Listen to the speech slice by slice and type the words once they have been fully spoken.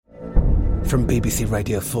From BBC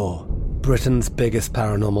Radio 4, Britain's biggest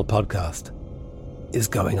paranormal podcast is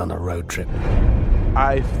going on a road trip.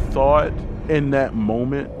 I thought in that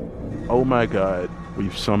moment, oh my God,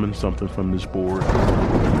 we've summoned something from this board.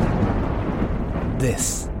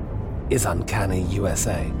 This is Uncanny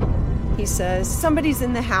USA. He says, somebody's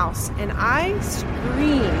in the house, and I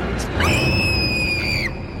screamed.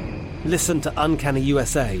 Listen to Uncanny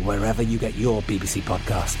USA wherever you get your BBC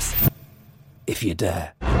podcasts, if you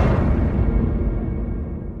dare.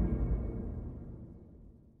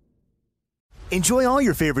 Enjoy all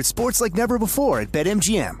your favorite sports like never before at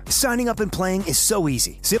BetMGM. Signing up and playing is so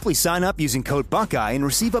easy. Simply sign up using code Buckeye and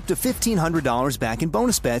receive up to $1,500 back in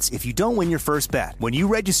bonus bets if you don't win your first bet. When you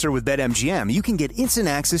register with BetMGM, you can get instant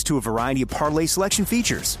access to a variety of parlay selection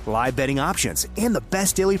features, live betting options, and the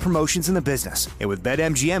best daily promotions in the business. And with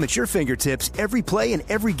BetMGM at your fingertips, every play and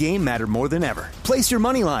every game matter more than ever. Place your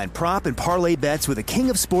moneyline, prop, and parlay bets with the king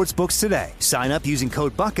of sportsbooks today. Sign up using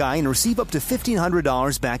code Buckeye and receive up to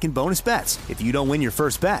 $1,500 back in bonus bets if you don't win your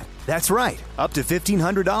first bet. That's right, up to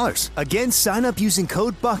 $1,500. Again, sign up using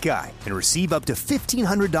code Buckeye and receive up to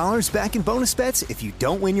 $1,500 back in bonus bets if you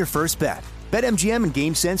don't win your first bet. BetMGM and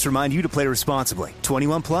GameSense remind you to play responsibly.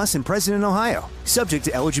 21 plus and present in Ohio. Subject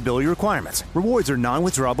to eligibility requirements. Rewards are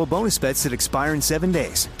non-withdrawable bonus bets that expire in 7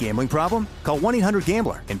 days. Gambling problem? Call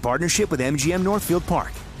 1-800-GAMBLER in partnership with MGM Northfield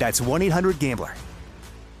Park. That's 1-800-GAMBLER.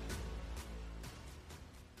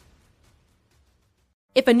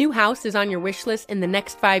 If a new house is on your wish list in the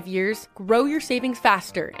next 5 years, grow your savings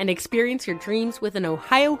faster and experience your dreams with an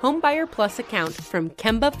Ohio Homebuyer Plus account from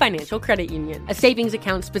Kemba Financial Credit Union. A savings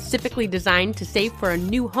account specifically designed to save for a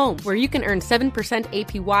new home where you can earn 7%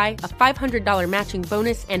 APY, a $500 matching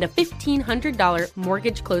bonus, and a $1,500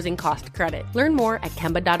 mortgage closing cost credit. Learn more at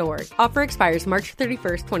Kemba.org. Offer expires March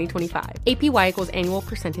 31st, 2025. APY equals annual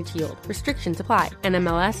percentage yield. Restrictions apply.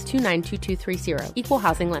 NMLS 292230. Equal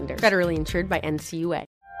housing lender. Federally insured by NCUA.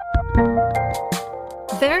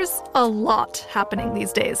 There's a lot happening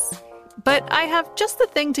these days, but I have just the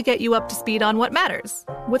thing to get you up to speed on what matters,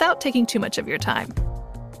 without taking too much of your time.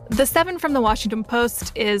 The 7 from the Washington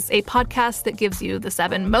Post is a podcast that gives you the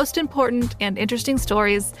 7 most important and interesting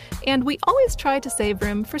stories, and we always try to save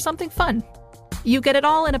room for something fun. You get it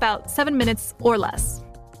all in about 7 minutes or less.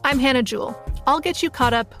 I'm Hannah Jewell. I'll get you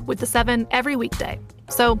caught up with the 7 every weekday,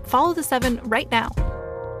 so follow the 7 right now.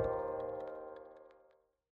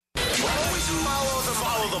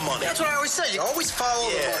 That's what I always say. You always follow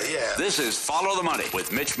the money. Yeah. This is Follow the Money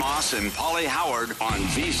with Mitch Moss and Paulie Howard on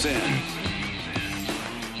VSiN.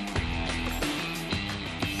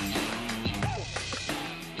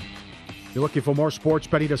 You're looking for more sports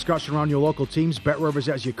betting discussion around your local teams? BetRivers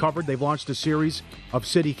has you covered. They've launched a series of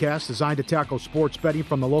CityCasts designed to tackle sports betting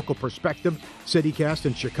from the local perspective. CityCast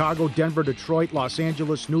in Chicago, Denver, Detroit, Los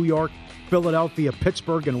Angeles, New York, Philadelphia,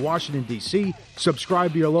 Pittsburgh, and Washington, D.C.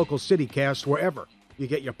 Subscribe to your local CityCast wherever you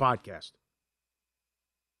get your podcast.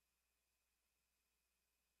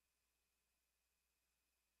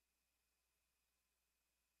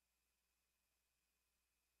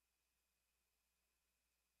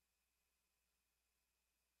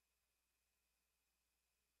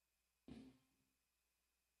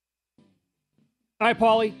 All right,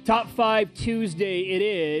 Paulie, Top 5 Tuesday it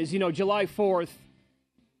is. You know, July 4th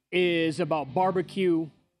is about barbecue.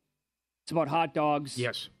 It's about hot dogs.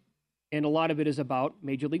 Yes. And a lot of it is about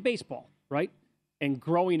Major League Baseball, right? And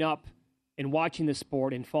growing up and watching the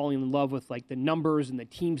sport and falling in love with, like, the numbers and the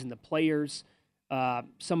teams and the players.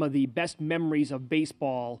 Some of the best memories of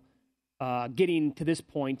baseball getting to this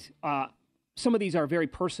point. Some of these are very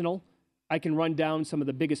personal. I can run down some of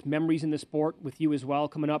the biggest memories in the sport with you as well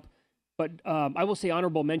coming up. But I will say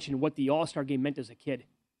honorable mention what the All-Star Game meant as a kid.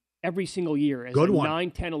 Every single year. As Good a one.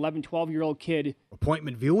 9, 10, 11, 12-year-old kid.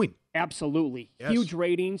 Appointment viewing. Absolutely. Yes. Huge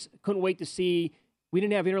ratings. Couldn't wait to see. We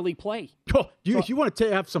didn't have interleague play. Oh, if you want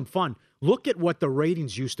to have some fun, look at what the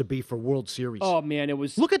ratings used to be for World Series. Oh, man, it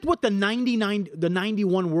was... Look at what the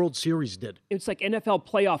 91 World Series did. It's like NFL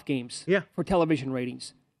playoff games for television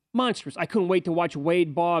ratings. Monstrous. I couldn't wait to watch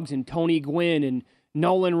Wade Boggs and Tony Gwynn and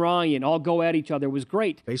Nolan Ryan all go at each other. It was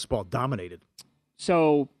great. Baseball dominated.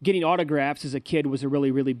 So getting autographs as a kid was a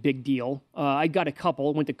really, really big deal. I got a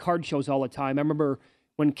couple. Went to card shows all the time. I remember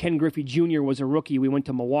when Ken Griffey Jr. was a rookie, we went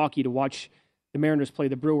to Milwaukee to watch the Mariners play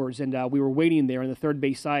the Brewers, and we were waiting there on the third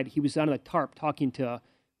base side. He was on the tarp talking to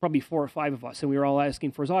probably 4 or 5 of us, and we were all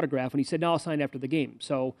asking for his autograph, and he said, no, I'll sign after the game.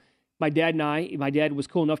 So my dad was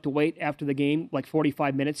cool enough to wait after the game, like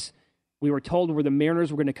 45 minutes. We were told where the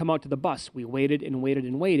Mariners were going to come out to the bus. We waited and waited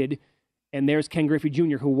and waited. And there's Ken Griffey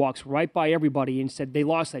Jr., who walks right by everybody and said they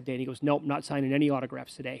lost that day. And he goes, nope, not signing any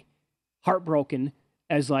autographs today. Heartbroken.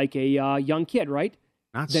 as like a young kid, right?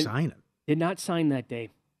 Signing. Did not sign that day.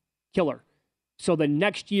 Killer. So the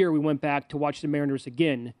next year we went back to watch the Mariners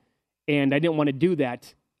again, and I didn't want to do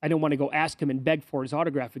that. I didn't want to go ask him and beg for his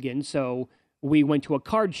autograph again. So we went to a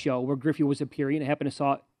card show where Griffey was appearing. I happened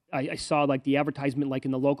to I saw like the advertisement like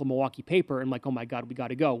in the local Milwaukee paper. And like, oh my God, we got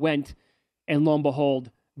to go. Went, and lo and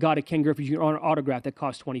behold, got a Ken Griffey Jr. autograph that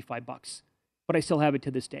cost $25. But I still have it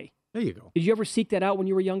to this day. There you go. Did you ever seek that out when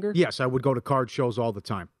you were younger? Yes, I would go to card shows all the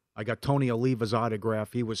time. I got Tony Oliva's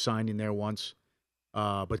autograph. He was signing there once.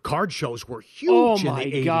 But card shows were huge in the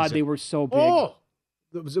 80s. Oh, my God, they were so big. Oh,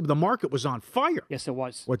 the market was on fire. Yes, it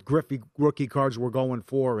was. What Griffey rookie cards were going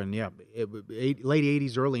for. And, yeah, late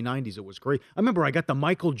 80s, early 90s, it was great. I remember I got the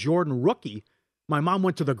Michael Jordan rookie. My mom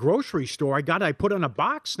went to the grocery store. I put it in a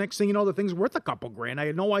box. Next thing you know, the thing's worth a couple grand. I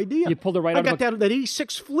had no idea. You pulled it right out of I got that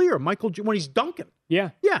 86 Fleer, Michael, when he's dunking. Yeah.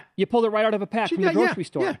 Yeah. You pulled it right out of a pack from the grocery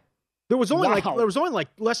store. Yeah. There was only like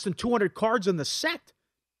less than 200 cards in the set.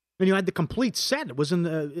 And you had the complete set. It was in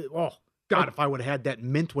the God, if I would have had that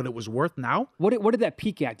mint what it was worth now. What did that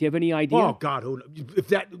peak at? Do you have any idea? Oh God,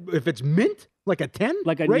 if it's mint, like a 10?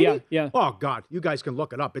 Like a rating? Yeah. Oh God, you guys can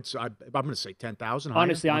look it up. I'm going to say 10,000.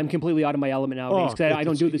 Honestly, I'm completely out of my element nowadays because I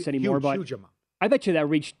don't do this anymore. Huge amount. I bet you that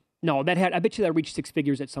reached I bet you that reached six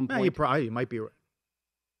figures at some point. You might be right.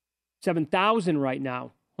 7,000 right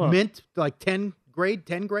now. Huh. Mint like 10 grade.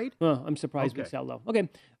 I'm surprised it's that low. Okay.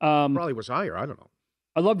 Probably was higher. I don't know.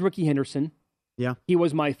 I loved Ricky Henderson. Yeah. He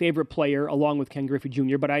was my favorite player along with Ken Griffey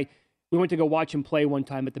Jr., but we went to go watch him play one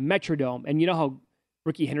time at the Metrodome, and you know how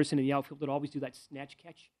Ricky Henderson in the outfield would always do that snatch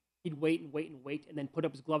catch? He'd wait, and then put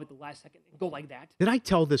up his glove at the last second and go like that. Did I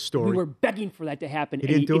tell this story? We were begging for that to happen, and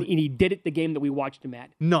he did it the game that we watched him at.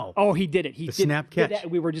 No. Oh, he did it. He the did snap catch. That.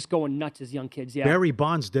 We were just going nuts as young kids, yeah. Barry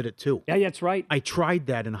Bonds did it too. Yeah, that's right. I tried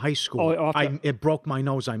that in high school. It broke my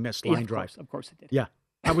nose. I missed line drive. Of course it did. Yeah.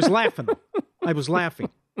 I was laughing.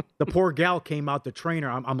 The poor gal came out, the trainer.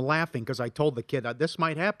 I'm laughing because I told the kid this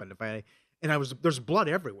might happen there's blood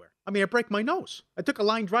everywhere. I mean, I break my nose. I took a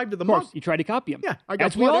line drive to the mug. You tried to copy him. Yeah, I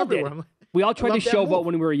got blood everywhere. We all tried to showboat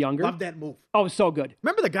when we were younger. Love that move. Oh, so good.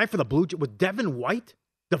 Remember the guy for the Blue Jays with Devon White?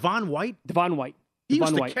 Devon White. He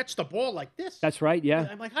used to catch the ball like this. That's right. Yeah.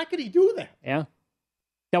 I'm like, how could he do that? Yeah.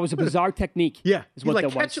 That was a bizarre technique. Yeah. Is what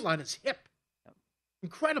that catch it on his hip.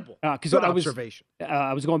 Incredible. Good observation.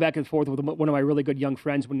 I was going back and forth with one of my really good young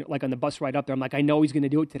friends when, like, on the bus ride up there. I'm like, I know he's going to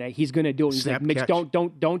do it today. He's going to do it. He's like, Mitch, don't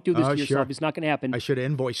do this to yourself. Sure. It's not going to happen. I should have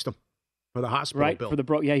invoiced him for the hospital bill. For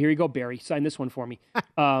the yeah. Here you go, Barry. Sign this one for me.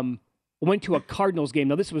 Went to a Cardinals game.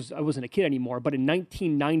 Now I wasn't a kid anymore, but in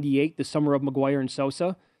 1998, the summer of McGwire and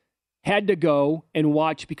Sosa, had to go and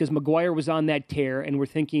watch because McGwire was on that tear, and we're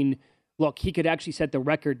thinking, look, he could actually set the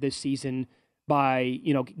record this season by,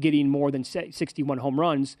 getting more than 61 home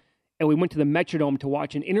runs. And we went to the Metrodome to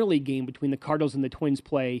watch an interleague game between the Cardinals and the Twins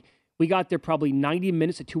play. We got there probably 90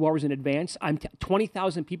 minutes to 2 hours in advance.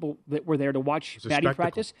 20,000 people that were there to watch batting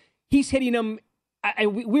practice. He's hitting them.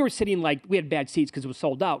 We were sitting we had bad seats because it was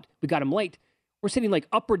sold out. We got him late. We're sitting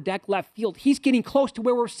upper deck left field. He's getting close to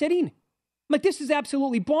where we're sitting. I'm like, this is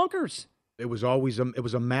absolutely bonkers. It was always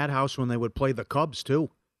a madhouse when they would play the Cubs too.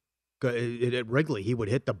 At Wrigley, he would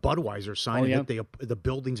hit the Budweiser sign and hit the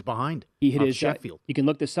buildings behind. He hit his Sheffield. You can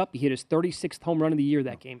look this up. He hit his 36th home run of the year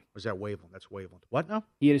that game. Was that Waveland? That's Waveland. What now?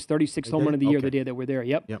 He hit his 36th home run of the year the day that we're there.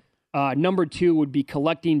 Yep. Number 2 would be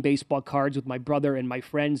collecting baseball cards with my brother and my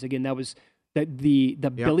friends. Again, that was the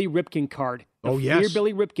Billy Ripken card. Yes.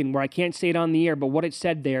 Billy Ripken, where I can't say it on the air, but what it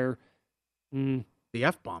said there. The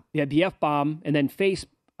F-bomb. Yeah, the F-bomb. And then face,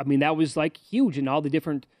 that was huge in all the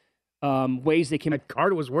different ways they came. That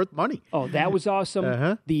card was worth money. Oh, that was awesome.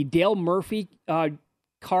 Uh-huh. The Dale Murphy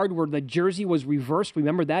card where the jersey was reversed.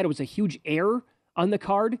 Remember that? It was a huge error on the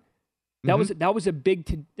card. That was a big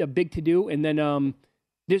to do. And then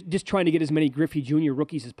just trying to get as many Griffey Jr.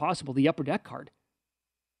 rookies as possible. The upper deck card.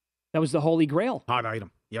 That was the holy grail. Hot item.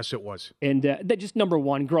 Yes, it was. And that just number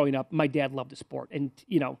one. Growing up, my dad loved the sport, and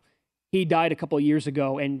he died a couple of years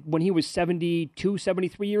ago. And when he was 72,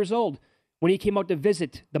 73 years old. When he came out to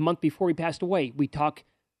visit the month before he passed away, we talked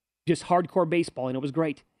just hardcore baseball, and it was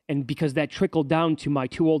great. And because that trickled down to my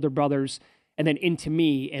 2 older brothers and then into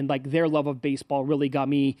me, and their love of baseball really got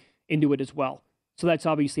me into it as well. So that's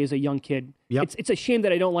obviously as a young kid. Yep. It's a shame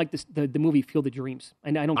that I don't like the movie Field of Dreams.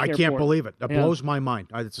 And I don't care for it. I can't believe it. That blows my mind.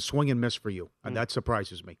 It's a swing and miss for you. And that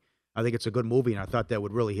surprises me. I think it's a good movie, and I thought that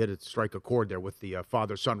would really strike a chord there with the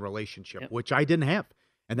father-son relationship, which I didn't have.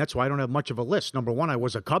 And that's why I don't have much of a list. Number one, I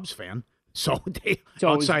was a Cubs fan. So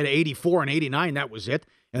outside of 84 and 89, that was it.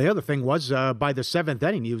 And the other thing was by the 7th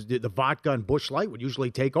inning, the vodka and Busch Light would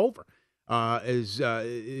usually take over as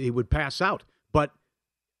he would pass out. But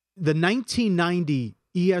the 1990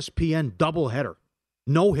 ESPN doubleheader,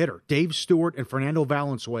 no-hitter, Dave Stewart and Fernando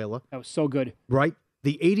Valenzuela. That was so good. Right?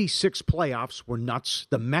 The 86 playoffs were nuts.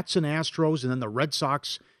 The Mets and Astros, and then the Red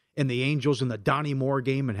Sox and the Angels, and the Donnie Moore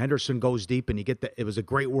game, and Henderson goes deep, and it was a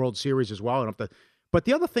great World Series as well. But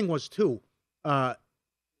the other thing was, too,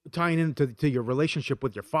 tying into your relationship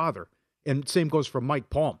with your father, and same goes for Mike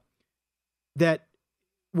Palm, that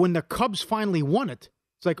when the Cubs finally won it,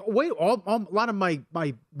 it's like, oh, wait, a lot of my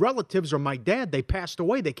relatives or my dad, they passed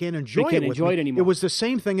away. They can't enjoy it anymore. It was the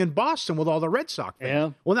same thing in Boston with all the Red Sox fans.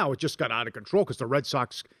 Yeah. Well, now it just got out of control because the Red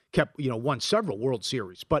Sox won several World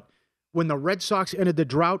Series. But when the Red Sox ended the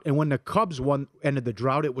drought and when the Cubs ended the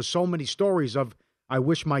drought, it was so many stories of, I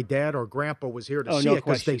wish my dad or grandpa was here to see it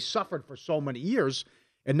because they suffered for so many years.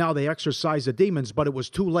 And now they exercise the demons, but it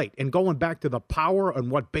was too late. And going back to the power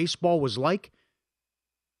and what baseball was like,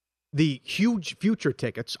 the huge future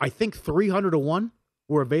tickets, I think 300-1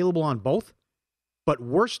 were available on both. But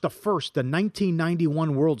worse the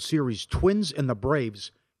 1991 World Series, Twins and the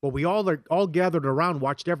Braves, well, we all gathered around,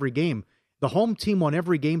 watched every game. The home team won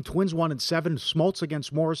every game. Twins won in 7. Smoltz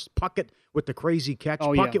against Morris. Puckett with the crazy catch.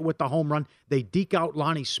 Puckett with the home run. They deke out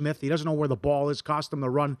Lonnie Smith. He doesn't know where the ball is. Cost him the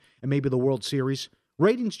run and maybe the World Series.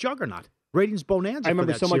 Ratings juggernaut. Ratings bonanza. I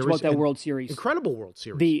remember so much about that World Series. Incredible World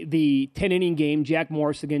Series. The 10-inning game, Jack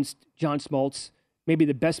Morris against John Smoltz, maybe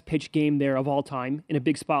the best pitch game there of all time in a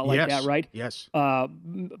big spot like that, right? Yes. To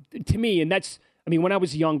me, and that's, I mean, when I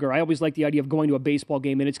was younger, I always liked the idea of going to a baseball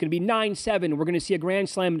game and it's going to be 9-7. We're going to see a grand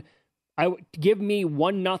slam. Give me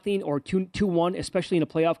 1-0 or 2-1, especially in a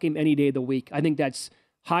playoff game any day of the week. I think that's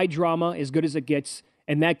high drama, as good as it gets.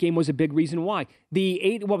 And that game was a big reason why. The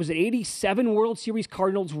 87 World Series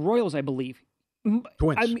Cardinals-Royals, I believe.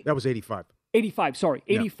 Twins. That was 85. 85, sorry.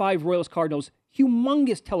 85 Royals-Cardinals.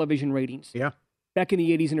 Humongous television ratings. Yeah. Back in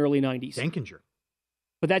the 80s and early 90s. Denkinger.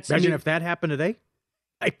 But that's... Imagine if that happened today.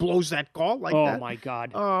 It blows that call like that. Oh, my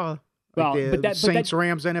God.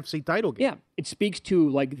 Saints-Rams NFC title game. Yeah. It speaks to,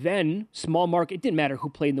 like, then, small market. It didn't matter who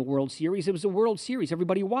played in the World Series. It was a World Series.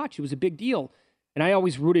 Everybody watched. It was a big deal. And I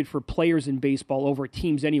always rooted for players in baseball over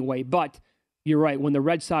teams anyway. But you're right. When the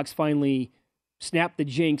Red Sox finally snapped the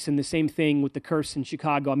jinx, and the same thing with the curse in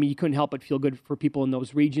Chicago, I mean, you couldn't help but feel good for people in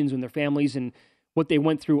those regions and their families and what they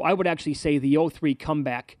went through. I would actually say the 0-3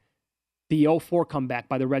 comeback, the 0-4 comeback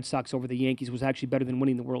by the Red Sox over the Yankees was actually better than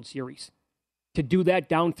winning the World Series. To do that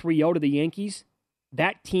down 3-0 to the Yankees,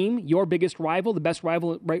 that team, your biggest rival, the best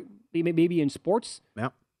rival right, maybe in sports,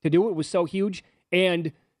 to do it was so huge.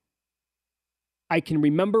 And I can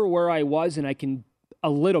remember where I was, and I can, a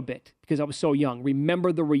little bit, because I was so young,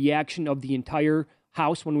 remember the reaction of the entire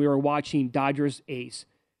house when we were watching Dodgers-A's.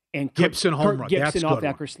 And Gibson home run. Gibson off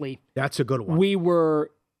Eckersley. That's a good one. We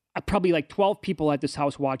were probably like 12 people at this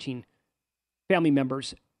house watching, family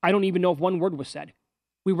members. I don't even know if one word was said.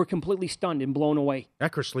 We were completely stunned and blown away.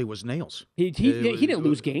 Eckersley was nails. He didn't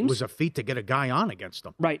lose games. It was a feat to get a guy on against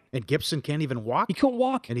him. Right. And Gibson can't even walk. He couldn't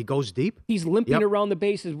walk. And he goes deep. He's limping around the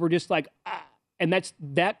bases. We're just like, ah. And that's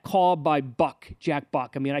that call by Buck, Jack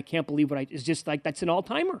Buck. I mean, I can't believe it's just like, that's an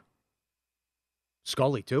all-timer.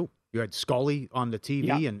 Scully, too. You had Scully on the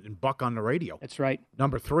TV and Buck on the radio. That's right.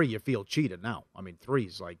 Number 3, you feel cheated now. I mean, 3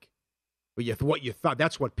 is like, what you thought,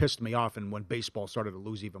 that's what pissed me off, and when baseball started to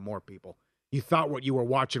lose even more people. You thought what you were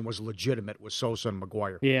watching was legitimate with Sosa and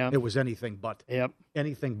McGuire. Yeah. It was anything but. Yep.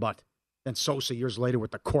 Anything but. And Sosa years later with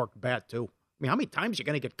the corked bat, too. I mean, how many times are you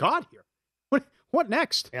going to get caught here? What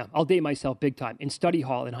next? Yeah, I'll date myself big time. In study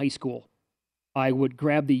hall in high school, I would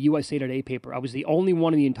grab the USA Today paper. I was the only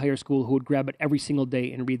one in the entire school who would grab it every single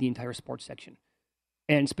day and read the entire sports section.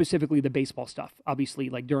 And specifically the baseball stuff, obviously,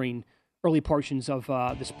 like during early portions of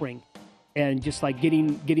the spring. And just like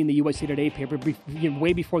getting the USA Today paper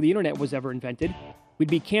way before the internet was ever invented. We'd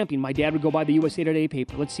be camping. My dad would go buy the USA Today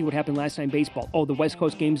paper. Let's see what happened last night in baseball. Oh, the West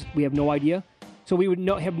Coast games, we have no idea. So we would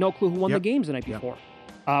have no clue who won the games the night before.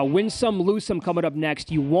 Win some, lose some coming up next.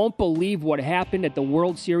 You won't believe what happened at the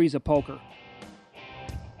World Series of Poker.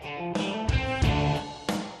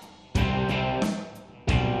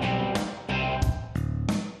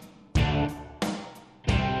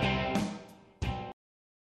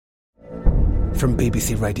 From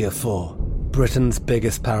BBC Radio 4, Britain's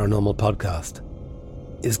biggest paranormal podcast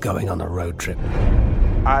is going on a road trip.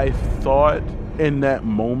 I thought in that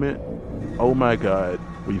moment, oh my God,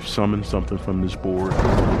 we've summoned something from this board.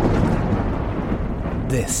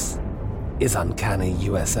 This is Uncanny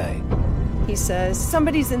USA. He says,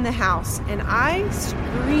 somebody's in the house, and I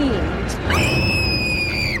screamed.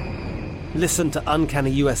 Listen to Uncanny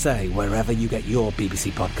USA wherever you get your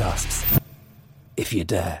BBC podcasts, if you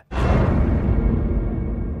dare.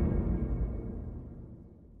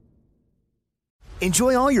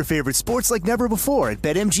 Enjoy all your favorite sports like never before at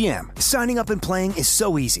BetMGM. Signing up and playing is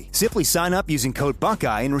so easy. Simply sign up using code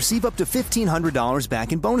Buckeye and receive up to $1,500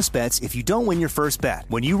 back in bonus bets if you don't win your first bet.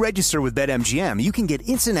 When you register with BetMGM, you can get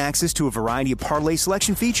instant access to a variety of parlay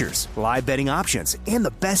selection features, live betting options, and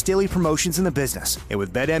the best daily promotions in the business. And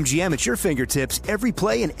with BetMGM at your fingertips, every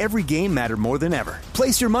play and every game matter more than ever.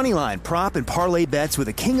 Place your moneyline, prop, and parlay bets with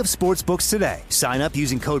the king of sportsbooks today. Sign up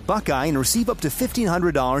using code Buckeye and receive up to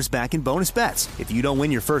 $1,500 back in bonus bets if you don't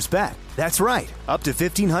win your first bet. That's right, up to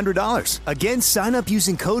 $1,500. Again, sign up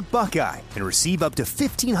using code Buckeye and receive up to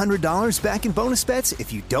 $1,500 back in bonus bets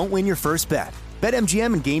if you don't win your first bet.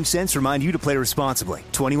 BetMGM and GameSense remind you to play responsibly.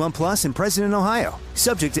 21 plus and present in Ohio.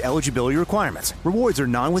 Subject to eligibility requirements. Rewards are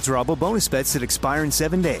non-withdrawable bonus bets that expire in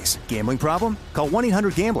 7 days. Gambling problem? Call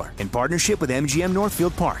 1-800-GAMBLER in partnership with MGM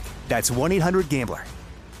Northfield Park. That's 1-800-GAMBLER.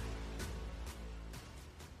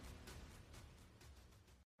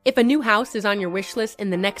 If a new house is on your wish list in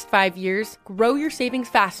the next 5 years, grow your savings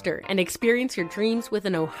faster and experience your dreams with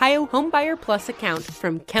an Ohio Homebuyer Plus account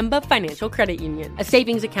from Kemba Financial Credit Union. A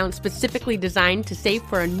savings account specifically designed to save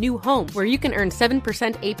for a new home where you can earn 7%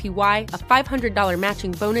 APY, a $500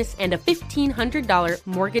 matching bonus, and a $1,500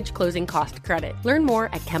 mortgage closing cost credit. Learn more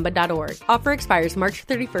at Kemba.org. Offer expires March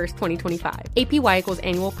 31st, 2025. APY equals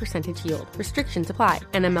annual percentage yield. Restrictions apply.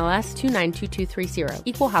 NMLS 292230.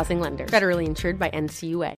 Equal housing lender. Federally insured by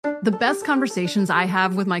NCUA. The best conversations I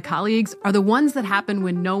have with my colleagues are the ones that happen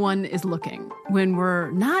when no one is looking, when we're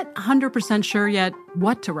not 100% sure yet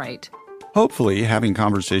what to write. Hopefully, having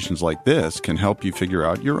conversations like this can help you figure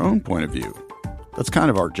out your own point of view. That's kind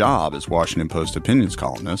of our job as Washington Post opinions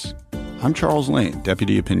columnists. I'm Charles Lane,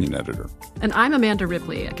 Deputy Opinion Editor. And I'm Amanda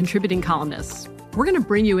Ripley, a contributing columnist. We're going to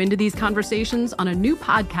bring you into these conversations on a new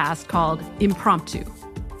podcast called Impromptu.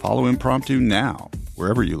 Follow Impromptu now,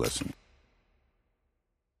 wherever you listen.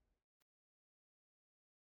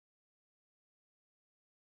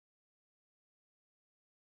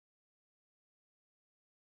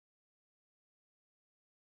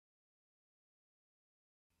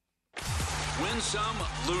 Win Some,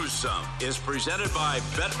 Lose Some is presented by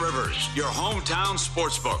BetRivers, your hometown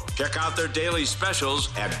sportsbook. Check out their daily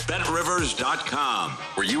specials at BetRivers.com.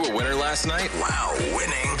 Were you a winner last night? Wow,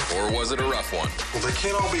 winning. Or was it a rough one? Well, they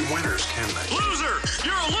can't all be winners, can they? Loser!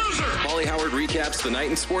 You're a loser! Molly Howard recaps the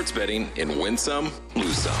night in sports betting in Win Some,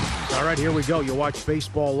 Lose Some. All right, here we go. You watch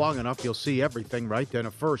baseball long enough, you'll see everything, right? Then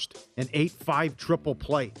an 8-5 triple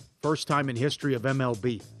play. First time in history of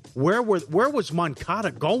MLB. Where was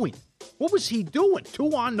Moncada going? What was he doing?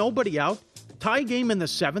 2 on, nobody out. Tie game in the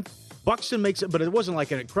 7th. Buxton makes it, but it wasn't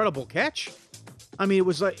like an incredible catch. I mean, it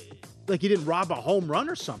was like he didn't rob a home run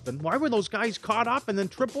or something. Why were those guys caught up and then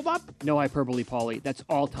tripled up? No hyperbole, Paulie. That's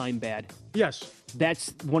all-time bad. Yes.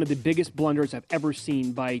 That's one of the biggest blunders I've ever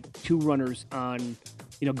seen by 2 runners on,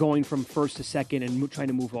 going from first to second and trying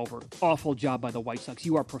to move over. Awful job by the White Sox.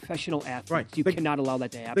 You are professional athletes. Right. You cannot allow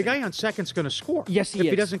that to happen. The guy on second's going to score. Yes, he is.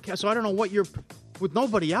 If he doesn't, so I don't know what with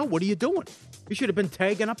nobody out, what are you doing? You should have been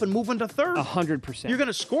tagging up and moving to third. 100%. You're going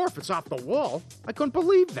to score if it's off the wall. I couldn't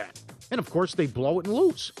believe that. And, of course, they blow it and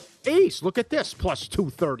lose. Ace, look at this, plus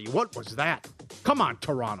 230. What was that? Come on,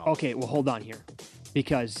 Toronto. Okay, well, hold on here.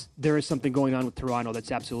 Because there is something going on with Toronto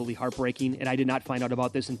that's absolutely heartbreaking, and I did not find out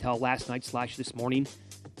about this until last night / this morning.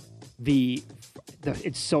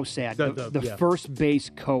 It's so sad. The first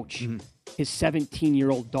base coach, his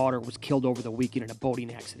 17-year-old daughter was killed over the weekend in a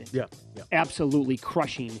boating accident. Yeah. Absolutely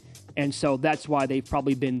crushing. And so that's why they've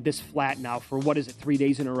probably been this flat now for, 3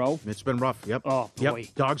 days in a row? It's been rough, yep. Oh, boy.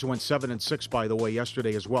 Yep. Dogs went 7-6, by the way,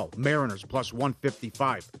 yesterday as well. Mariners plus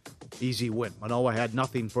 155. Easy win. Manoah had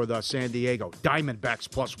nothing for the San Diego. Diamondbacks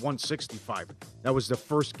plus 165. That was the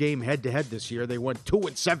first game head-to-head this year. They went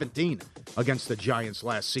 2-17 against the Giants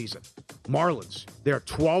last season. Marlins, they're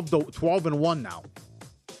 12-1 now.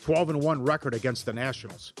 12-1 record against the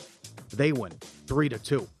Nationals. They win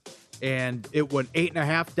 3-2. And it went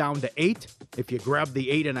 8.5 down to 8. If you grab the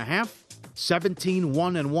 8.5,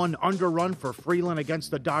 17-1-1 underrun for Freeland against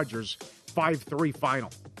the Dodgers. 5-3 final.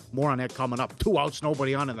 More on that coming up. 2 outs,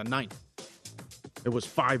 nobody on in the 9th. It was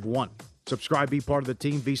 5-1. Subscribe, be part of the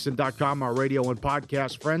team. VSiN.com, our radio and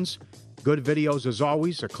podcast friends. Good videos as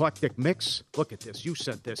always. Eclectic mix. Look at this. You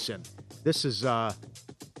sent this in. This is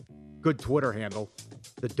good Twitter handle.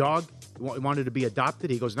 The dog wanted to be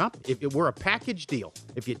adopted. He goes, no, we're a package deal.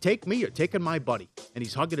 If you take me, you're taking my buddy. And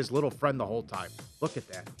he's hugging his little friend the whole time. Look at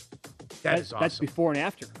that. That is awesome. That's before and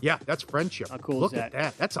after. Yeah, that's friendship. How cool Look is at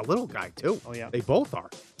that. That's a little guy, too. Oh, yeah. They both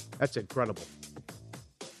are. That's incredible.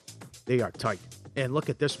 They are tight. And look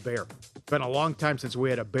at this bear. Been a long time since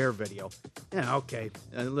we had a bear video. Yeah, okay.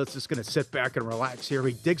 Let's just going to sit back and relax here.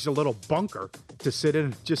 He digs a little bunker to sit in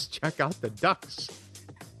and just check out the ducks.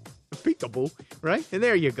 Peekaboo, right? And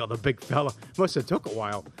there you go, the big fella. Must have took a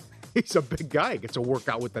while. He's a big guy. Gets a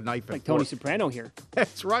workout with the knife. Like Tony Soprano here.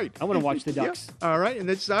 That's right. I want to watch the Ducks. Yeah. All right, and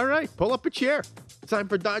it's all right. Pull up a chair. It's time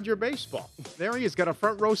for Dodger baseball. There he is. Got a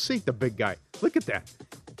front row seat, the big guy. Look at that.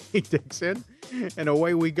 He digs in, and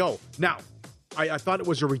away we go. Now, I thought it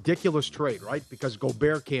was a ridiculous trade, right? Because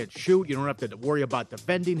Gobert can't shoot. You don't have to worry about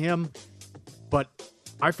defending him. But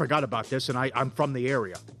I forgot about this, and I'm from the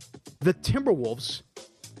area. The Timberwolves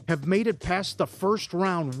have made it past the first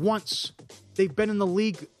round once. They've been in the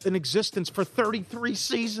league in existence for 33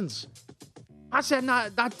 seasons. How's that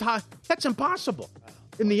not that's impossible.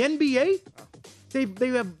 In the NBA,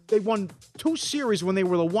 they won 2 series when they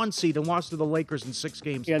were the 1 seed and lost to the Lakers in 6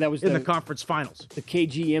 games. Yeah, that was in the conference finals. The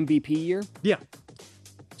KG MVP year? Yeah.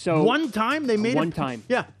 So one time they made it. One time.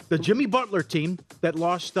 Yeah. The Jimmy Butler team that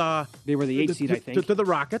lost they were the 8 seed, I think. To the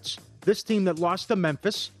Rockets. This team that lost to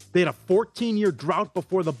Memphis. They had a 14-year drought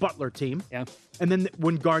before the Butler team. Yeah. And then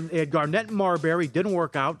when they had Garnett and Marbury, didn't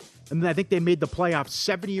work out. And then I think they made the playoffs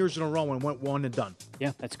 7 years in a row and went 1 and done.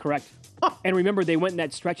 Yeah, that's correct. And remember, they went in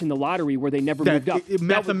that stretch in the lottery where they never moved up.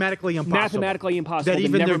 Mathematically impossible. Mathematically impossible. That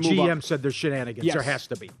even their GM said there's shenanigans. Yes. There has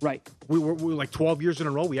to be. Right. We were like 12 years in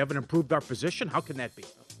a row. We haven't improved our position. How can that be?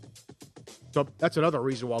 So that's another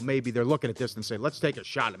reason why maybe they're looking at this and say, let's take a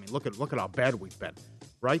shot. I mean, look at how bad we've been,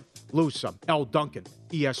 right? Lose some. L. Duncan,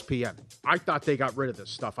 ESPN. I thought they got rid of this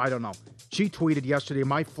stuff. I don't know. She tweeted yesterday,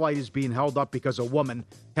 my flight is being held up because a woman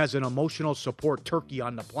has an emotional support turkey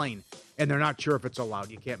on the plane, and they're not sure if it's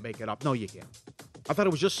allowed. You can't make it up. No, you can't. I thought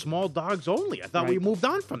it was just small dogs only. I thought we moved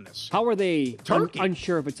on from this. How are they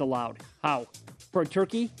unsure if it's allowed? How? For a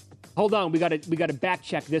turkey? Hold on, we got to back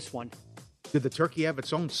check this one. Did the turkey have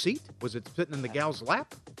its own seat? Was it sitting in the gal's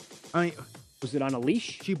lap? I mean, was it on a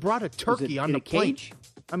leash? She brought a turkey on the cage.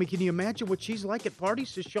 I mean, can you imagine what she's like at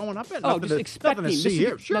parties, just showing up at? Just expecting. Nothing to see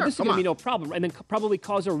here. Sure, this is going to be no problem. And then probably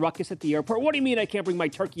cause a ruckus at the airport. What do you mean I can't bring my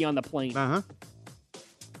turkey on the plane? Uh-huh.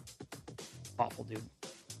 Awful, dude.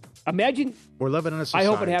 Imagine. We're living in a society.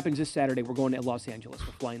 I hope it happens this Saturday. We're going to Los Angeles.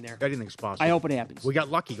 We're flying there. Anything's possible. I hope it happens. We got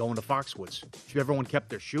lucky going to Foxwoods. Everyone kept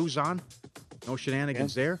their shoes on. No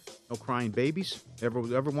shenanigans there. No crying babies.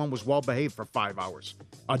 Everyone was well behaved for 5 hours.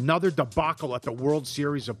 Another debacle at the World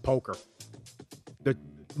Series of Poker. The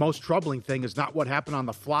most troubling thing is not what happened on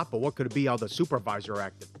the flop, but what could it be how the supervisor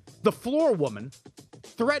acted. The floor woman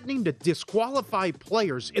threatening to disqualify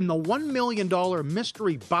players in the $1 million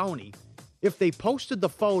mystery bounty if they posted the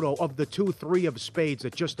photo of the 2-3 of spades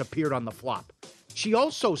that just appeared on the flop. She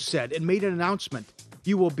also said and made an announcement,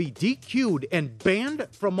 you will be DQ'd and banned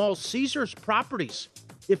from all Caesars properties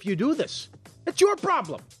if you do this. It's your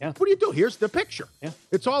problem. Yeah. What do you do? Here's the picture. Yeah.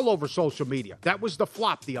 It's all over social media. That was the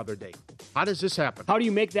flop the other day. How does this happen? How do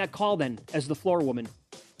you make that call then as the floor woman?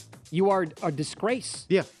 You are a disgrace.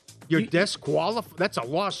 Yeah. You're disqualified. That's a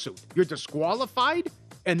lawsuit. You're disqualified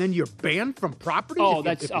and then you're banned from property? Oh,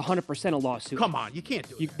 that's 100% a lawsuit. Come on, you can't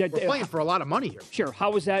do that. We're playing for a lot of money here. Sure.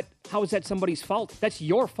 How is that somebody's fault? That's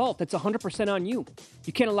your fault. That's 100% on you.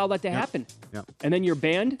 You can't allow that to happen. Yeah. And then you're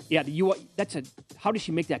banned? Yeah, how does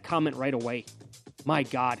she make that comment right away? My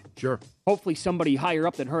God. Sure. Hopefully somebody higher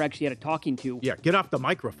up than her actually had a talking to. Yeah, get off the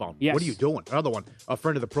microphone. Yes. What are you doing? Another one, a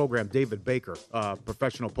friend of the program, David Baker,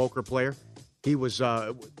 professional poker player. He was,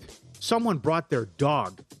 someone brought their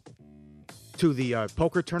dog to the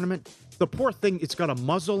poker tournament. The poor thing, it's got a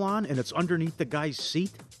muzzle on and it's underneath the guy's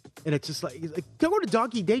seat. And it's just like go to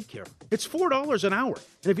doggy daycare. It's $4 an hour.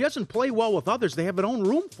 And if he doesn't play well with others, they have an own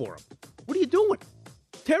room for him. What are you doing?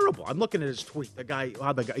 Terrible. I'm looking at his tweet. The guy,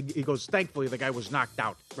 he goes, thankfully the guy was knocked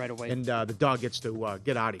out. Right away. And the dog gets to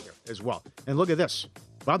get out of here as well. And look at this.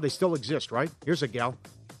 Bob, they still exist, right? Here's a gal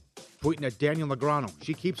tweeting at Daniel Negreanu.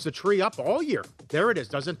 She keeps the tree up all year. There it is.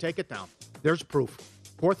 Doesn't take it down. There's proof.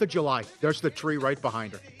 4th of July. There's the tree right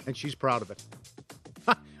behind her. And she's proud of it.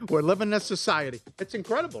 We're living in a society. It's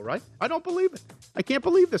incredible, right? I don't believe it. I can't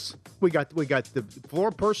believe this. We got the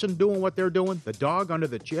floor person doing what they're doing, the dog under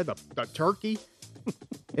the chair, the turkey,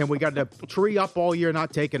 and we got the tree up all year,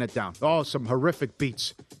 not taking it down. Oh, some horrific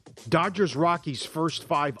beats. Dodgers-Rockies first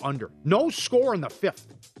 5 under. No score in the 5th.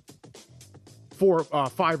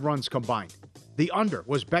 5 runs combined. The under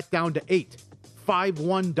was bet down to 8.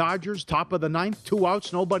 5-1 Dodgers, top of the 9th, 2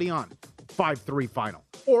 outs, nobody on. 5-3 final.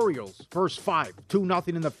 Orioles, first 5, 2-0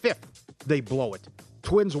 in the 5th. They blow it.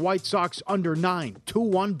 Twins, White Sox, under 9,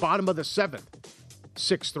 2-1, bottom of the 7th.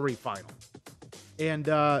 6-3 final. And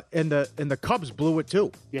the Cubs blew it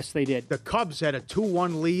too. Yes, they did. The Cubs had a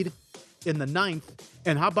 2-1 lead in the 9th.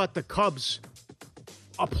 And how about the Cubs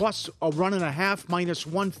a plus a run and a half, minus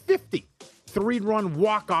 150. 3-run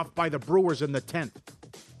walk-off by the Brewers in the 10th.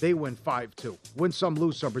 They win 5-2. Win some,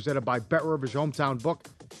 lose some, presented by Bet Rivers, your hometown book.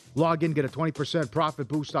 Log in, get a 20% profit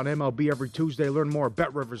boost on MLB every Tuesday. Learn more at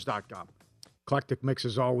BetRivers.com. Eclectic mix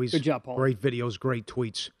as always. Good job, Paul. Great videos, great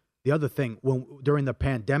tweets. The other thing, during the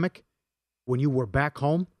pandemic, when you were back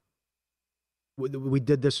home, we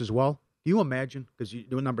did this as well. Can you imagine? Because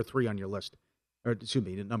you're number 3 on your list. Or, excuse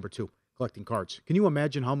me, number 2, collecting cards. Can you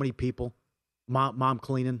imagine how many people... Mom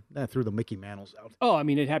cleaning, threw the Mickey Mantles out. Oh, I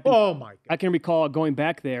mean, it happened. Oh, my God. I can recall going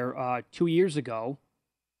back there 2 years ago.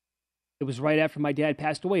 It was right after my dad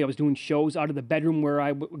passed away. I was doing shows out of the bedroom where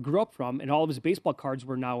I grew up from, and all of his baseball cards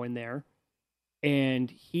were now in there. And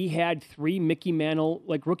he had 3 Mickey Mantle,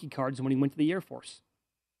 rookie cards when he went to the Air Force.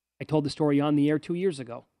 I told the story on the air 2 years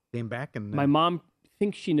ago. Came back and... My mom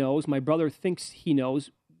thinks she knows. My brother thinks he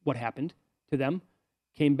knows what happened to them.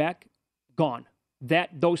 Came back, gone.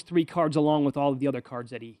 Those 3 cards along with all of the other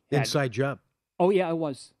cards that he had. Inside job. Oh, yeah, it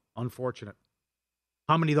was. Unfortunate.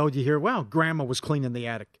 How many, though, do you hear? Well, Grandma was cleaning the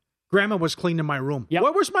attic. Grandma was cleaning my room. Yep.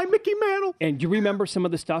 Where's my Mickey Mantle? And do you remember some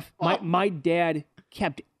of the stuff? My dad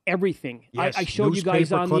kept everything. Yes, I showed you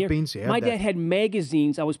guys on clippings, the air. My dad had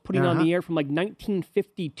magazines I was putting on the air from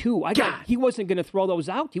 1952. He wasn't going to throw those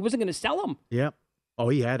out. He wasn't going to sell them. Yep. Oh,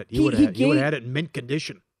 he had it. He would have had it in mint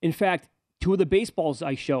condition. In fact, 2 of the baseballs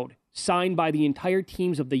I showed, signed by the entire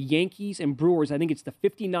teams of the Yankees and Brewers. I think it's the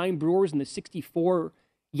 59 Brewers and the 64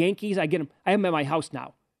 Yankees. I have them at my house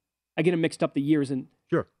now. I get them mixed up the years.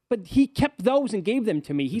 Sure. But he kept those and gave them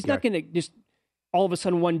to me. He's not going to just all of a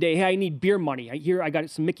sudden one day, hey, I need beer money. I got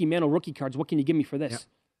some Mickey Mantle rookie cards. What can you give me for this?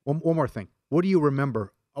 Yeah. One more thing. What do you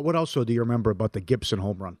remember? What else do you remember about the Gibson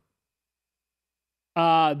home run?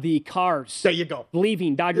 The cars. There you go.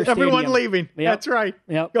 Leaving Dodger Everyone Stadium. leaving. Yep. That's right.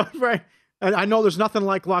 Yep. Right. I know there's nothing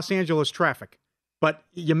like Los Angeles traffic, but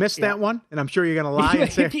you missed that one, and I'm sure you're going to lie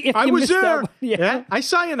and say, I was there. Yeah. I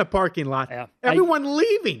saw you in the parking lot. Yeah. Everyone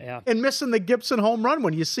leaving and missing the Gibson home run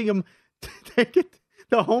when you see them take it,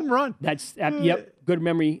 the home run. That's, good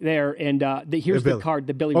memory there. And here's the card,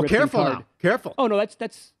 the Billy Ripken careful card. Now. Careful. Oh, no, it's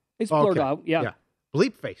blurred out. Yeah.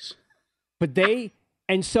 Bleep face. But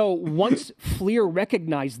and so once Fleer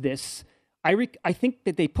recognized this, I think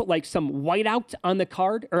that they put some whiteout on the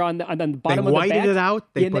card or on the bottom of the bat. They whited it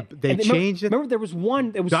out. They changed it. Remember, there was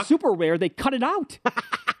one that was super rare. They cut it out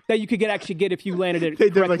that you could actually get if you landed it they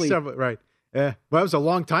correctly. Did several, right. Yeah. Well, that was a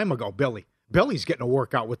long time ago, Billy. Billy's getting a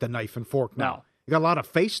workout with the knife and fork now. No. You got a lot of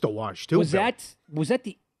face to wash, too. Was that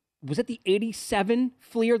the 87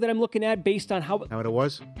 Fleer that I'm looking at based on how... How it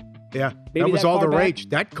was? Yeah, Maybe that was all the back? rage.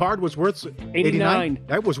 That card was worth 89.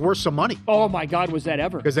 That was worth some money. Oh, my God, was that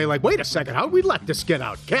ever. Because they wait a second, how'd we let this get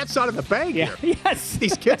out? Cat's out of the bag here. Yes.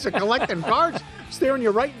 These kids are collecting cards, staring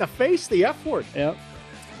you right in the face, the F word. Yep.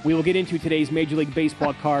 We will get into today's Major League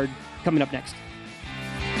Baseball card coming up next.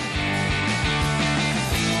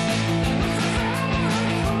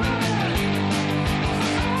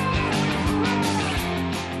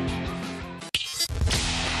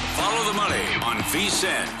 On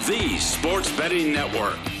VSiN, the Sports Betting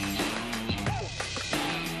Network.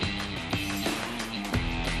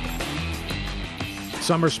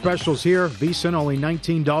 Summer specials here. VSiN, only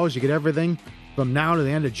 $19. You get everything from now to the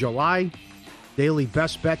end of July. Daily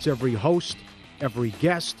best bets, every host, every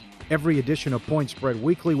guest, every edition of Point Spread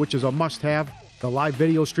Weekly, which is a must-have. The live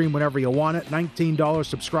video stream whenever you want it. $19.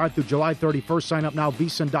 Subscribe through July 31st. Sign up now,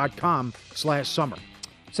 VSiN.com/summer.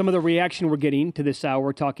 Some of the reaction we're getting to this hour,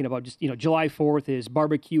 we're talking about just, July 4th is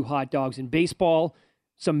barbecue, hot dogs, and baseball.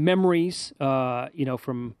 Some memories,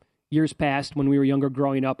 from years past when we were younger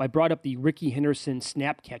growing up. I brought up the Ricky Henderson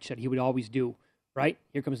snap catch that he would always do, right?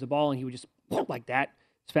 Here comes the ball, and he would just like that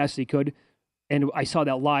as fast as he could. And I saw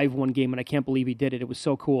that live one game, and I can't believe he did it. It was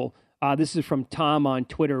so cool. This is from Tom on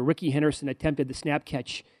Twitter. Ricky Henderson attempted the snap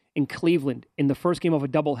catch in Cleveland in the first game of a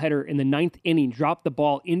doubleheader in the 9th inning, dropped the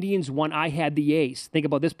ball. Indians won. I had the A's. Think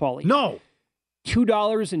about this, Paulie. No.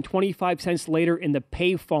 $2.25 later in the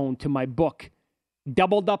payphone to my book.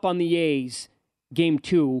 Doubled up on the A's. Game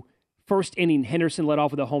 2. First inning, Henderson led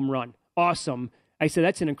off with a home run. Awesome. I said,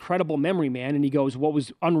 that's an incredible memory, man. And he goes, what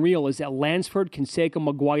was unreal is that Lansford, Canseco,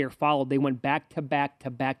 McGuire followed. They went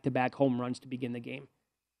back-to-back home runs to begin the game.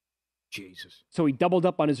 Jesus. So he doubled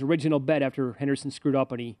up on his original bet after Henderson screwed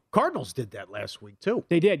up, and he... Cardinals did that last week, too.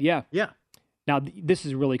 They did, yeah. Yeah. Now, this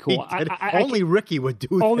is really cool. Only Ricky would do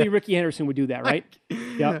that. Only Ricky Henderson would do that, right?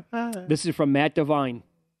 Yeah. This is from Matt Devine.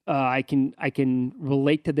 I can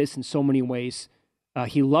relate to this in so many ways.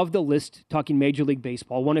 He loved the list, talking Major League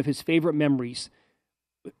Baseball. One of his favorite memories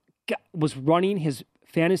was running his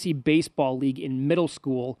fantasy baseball league in middle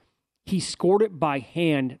school, he scored it by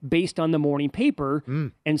hand based on the morning paper,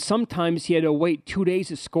 and sometimes he had to wait 2 days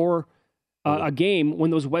to score a game when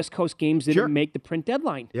those West Coast games didn't make the print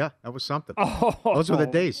deadline. Yeah, that was something. Oh, those were the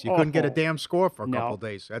days. You couldn't get a damn score for a couple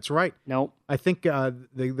days. That's right. No. I think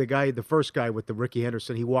the first guy with the Ricky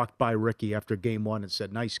Henderson, he walked by Ricky after game one and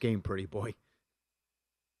said, "Nice game, pretty boy."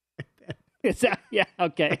 Yeah,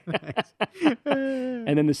 okay.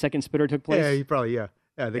 And then the second spitter took place? Yeah, he probably, the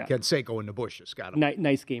Canseco in the bushes got him.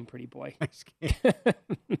 Nice game, pretty boy. Nice game.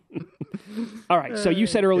 All right, so you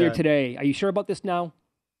said earlier today, are you sure about this now?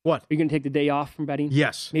 What? Are you going to take the day off from betting?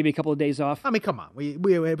 Yes. Maybe a couple of days off? I mean, come on. It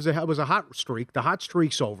was a hot streak. The hot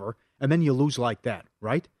streak's over, and then you lose like that,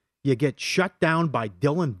 right? You get shut down by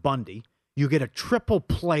Dylan Bundy. You get a triple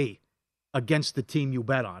play against the team you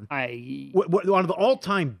bet on. One of the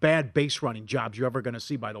all-time bad base running jobs you're ever going to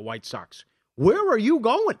see by the White Sox. Where are you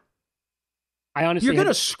going? I honestly, you're going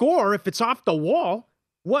to score if it's off the wall.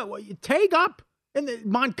 What you tag up, and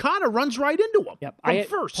Moncada runs right into him. Yep.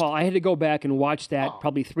 First. Paul, I had to go back and watch that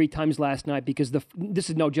probably 3 times last night because this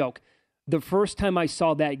is no joke. The first time I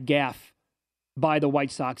saw that gaffe by the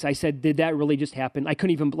White Sox, I said, "Did that really just happen?" I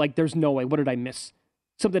couldn't even there's no way. What did I miss?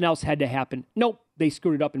 Something else had to happen. Nope, they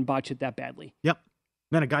screwed it up and botched it that badly. Yep.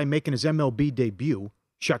 Then a guy making his MLB debut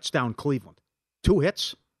shuts down Cleveland. 2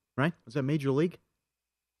 hits, right? Was that Major League?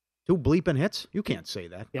 2 bleeping hits? You can't say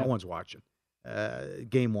that. Yep. No one's watching.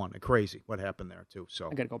 Game 1, crazy what happened there, too.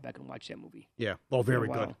 So I got to go back and watch that movie. Yeah. Oh, very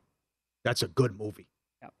good. That's a good movie.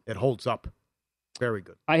 Yep. It holds up. Very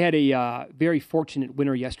good. I had a very fortunate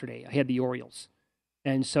winner yesterday. I had the Orioles.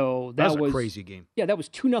 And so that was a crazy game. Yeah, that was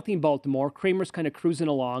 2-0 Baltimore. Kramer's kind of cruising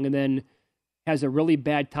along and then has a really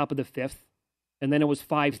bad top of the 5th. And then it was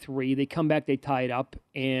 5-3. They come back, they tie it up,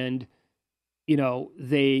 and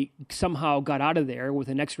they somehow got out of there with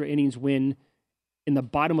an extra innings win in the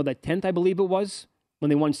bottom of the 10th, I believe it was, when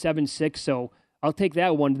they won 7-6. So I'll take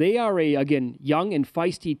that one. They are again, young and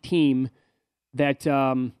feisty team that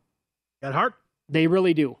got heart. They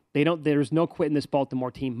really do. There's no quit in this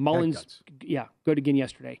Baltimore team. Mullins, good again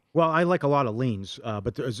yesterday. Well, I like a lot of leans,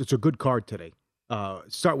 but it's a good card today.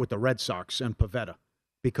 Start with the Red Sox and Pivetta,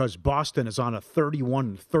 because Boston is on a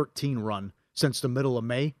 31-13 run since the middle of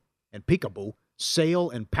May, and peekaboo, Sale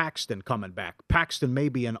and Paxton coming back. Paxton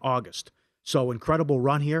maybe in August. So incredible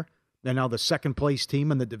run here. They're now the second-place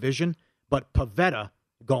team in the division, but Pivetta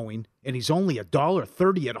going, and he's only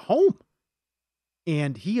 $1.30 at home.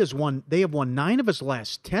 And they have won 9 of his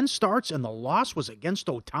last 10 starts, and the loss was against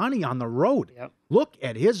Ohtani on the road. Yep. Look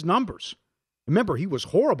at his numbers. Remember, he was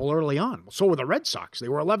horrible early on. So were the Red Sox. They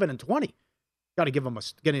were 11-20. Got to give him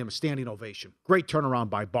a standing ovation. Great turnaround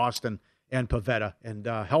by Boston and Pivetta, and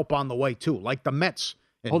help on the way, too, like the Mets.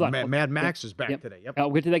 And Hold on. Mad Max is back today. Yep.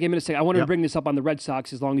 I'll get to that game in a second. I wanted to bring this up on the Red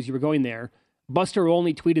Sox as long as you were going there. Buster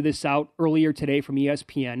Olney tweeted this out earlier today from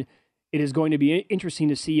ESPN. It is going to be interesting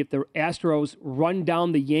to see if the Astros run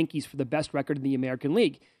down the Yankees for the best record in the American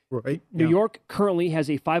League. Right. New York currently has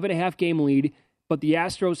a 5.5 game lead, but the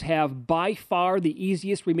Astros have by far the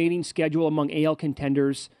easiest remaining schedule among AL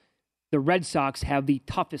contenders. The Red Sox have the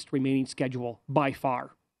toughest remaining schedule by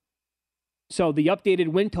far. So the updated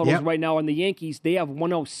win totals right now on the Yankees, they have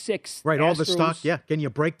 106. Right, all the stock. Yeah. Can you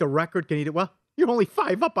break the record? Can you do well? You're only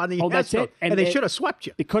 5 up on the Astros. That's it. And they should have swept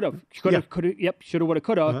you. They could have. Should have, would have,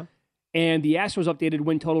 could have. Uh-huh. And the Astros updated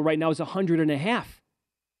win total right now is 100.5.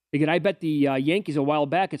 Again, I bet the Yankees a while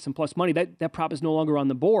back at some plus money. That prop is no longer on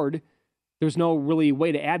the board. There's no really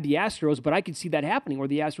way to add the Astros, but I could see that happening where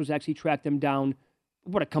the Astros actually track them down.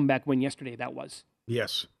 What a comeback win yesterday that was.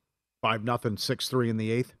 Yes. 5-0, 6-3 in the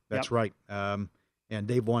 8th. That's right. And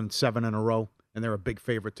they've won 7 in a row, and they're a big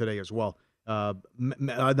favorite today as well.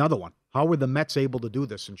 Another one. How were the Mets able to do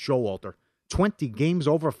this in Showalter? 20 games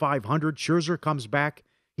over 500. Scherzer comes back.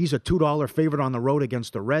 He's a $2 favorite on the road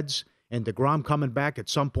against the Reds, and DeGrom coming back at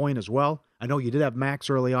some point as well. I know you did have Max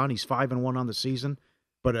early on. He's 5-1 on the season,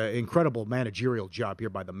 but an incredible managerial job here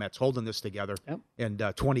by the Mets, holding this together, and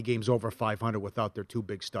 20 games over 500 without their 2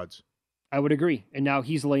 big studs. I would agree. And now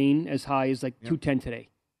he's laying as high as 210 today.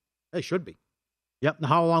 They should be. Yep. Now,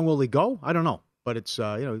 how long will he go? I don't know, but it's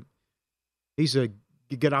he's a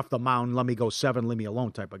get off the mound, let me go 7, leave me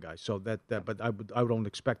alone type of guy. So but I don't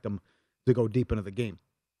expect him to go deep into the game.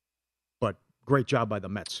 But great job by the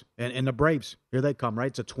Mets. And the Braves, here they come, right?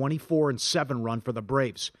 It's a 24-7 run for the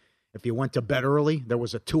Braves. If you went to bed early, there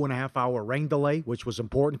was a 2.5-hour rain delay, which was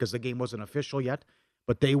important because the game wasn't official yet.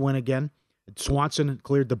 But they win again. Swanson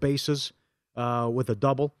cleared the bases with a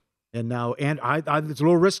double. And now, it's a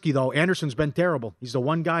little risky, though. Anderson's been terrible. He's the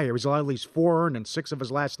one guy here. He's allowed at least 4 earned in 6 of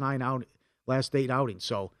his last 8 outings.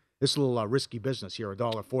 So This little risky business here,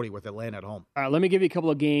 $1.40 with Atlanta at home. All right, let me give you a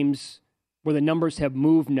couple of games where the numbers have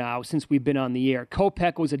moved now since we've been on the air.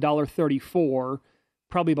 Kopech was $1.34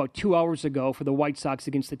 probably about 2 hours ago for the White Sox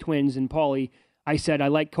against the Twins. And, Paulie, I said I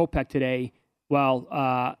like Kopech today.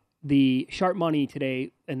 Well, the sharp money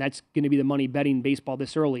today, and that's going to be the money betting baseball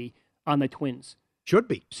this early, on the Twins. Should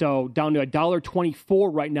be. So down to $1.24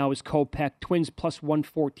 right now is Kopech. Twins plus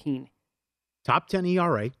 114. Top 10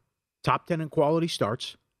 ERA, top 10 in quality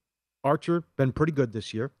starts. Archer been pretty good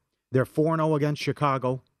this year. They're 4-0 against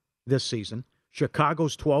Chicago this season.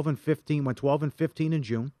 Chicago's 12-15, went 12-15 in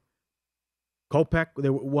June. Kopech, they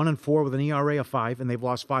were 1-4 with an ERA of 5, and they've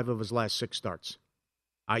lost 5 of his last 6 starts.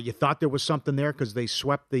 You thought there was something there because they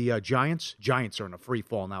swept the Giants. Giants are in a free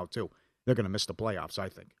fall now, too. They're going to miss the playoffs, I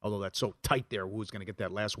think. Although that's so tight there, who's going to get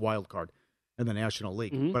that last wild card in the National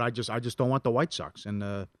League. Mm-hmm. But I just don't want the White Sox. And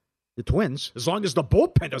the Twins, as long as the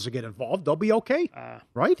bullpen doesn't get involved, they'll be okay,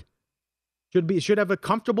 right? Should have a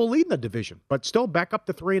comfortable lead in the division. But still back up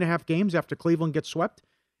to 3.5 games after Cleveland gets swept.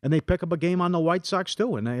 And they pick up a game on the White Sox,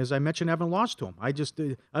 too. And as I mentioned, haven't lost to them. I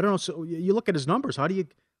don't know. So you look at his numbers. How do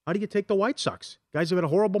you take the White Sox? Guys have had a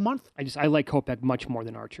horrible month. I like Kopech much more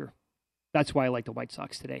than Archer. That's why I like the White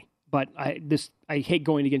Sox today. But I hate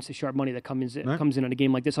going against the sharp money that comes in on a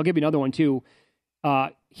game like this. I'll give you another one, too.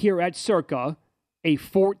 Here at Circa, a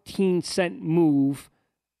 14-cent move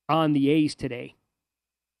on the A's today.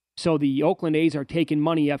 So the Oakland A's are taking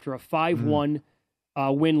money after a 5-1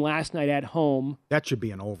 win last night at home. That should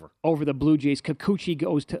be an over. Over the Blue Jays. Kikuchi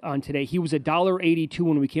goes on today. He was $1.82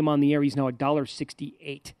 when we came on the air. He's now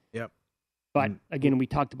 $1.68. Yep. But, again, we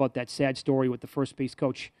talked about that sad story with the first base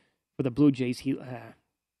coach for the Blue Jays.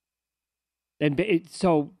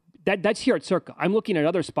 So that's here at Circa. I'm looking at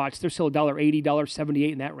other spots. They're still $1.80,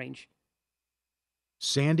 $1.78 in that range.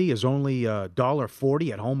 Sandy is only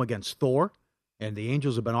 $1.40 at home against Thor. And the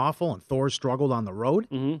Angels have been awful, and Thor struggled on the road.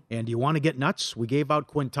 Mm-hmm. And do you want to get nuts? We gave out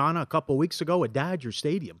Quintana a couple weeks ago at Dodger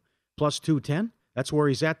Stadium, plus 210. That's where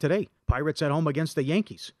he's at today. Pirates at home against the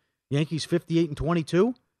Yankees. Yankees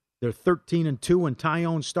 58-22. They're 13-2 in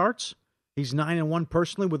Tyone starts. He's 9-1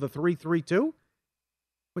 personally with a 3.32.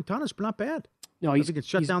 Quintana's not bad. No, he could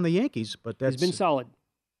shut down the Yankees, but he's been solid.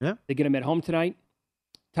 Yeah, they get him at home tonight.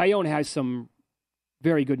 Tyone has some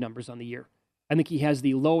very good numbers on the year. I think he has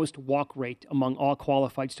the lowest walk rate among all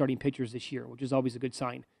qualified starting pitchers this year, which is always a good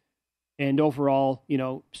sign. And overall,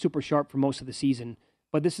 super sharp for most of the season.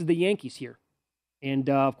 But this is the Yankees here. And,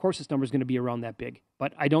 of course, this number is going to be around that big.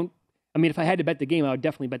 But if I had to bet the game, I would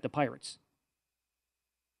definitely bet the Pirates.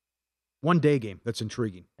 One day game that's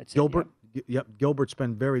intriguing. That's Gilbert. Yep. Gilbert's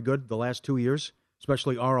been very good the last 2 years,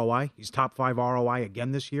 especially ROI. He's top 5 ROI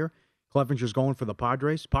again this year. Clevenger's going for the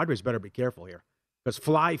Padres. Padres better be careful here. Because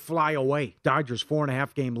fly away. Dodgers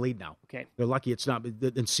 4.5 game lead now. Okay. They're lucky it's not.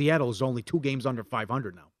 In Seattle is only 2 games under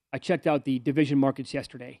 500 now. I checked out the division markets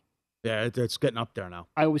yesterday. Yeah, it's getting up there now.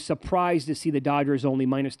 I was surprised to see the Dodgers only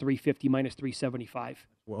minus 350, minus 375.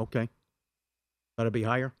 Well, okay. That'll be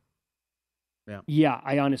higher? Yeah. Yeah,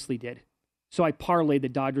 I honestly did. So I parlayed the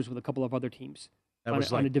Dodgers with a couple of other teams on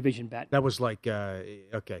a division bet. That was like,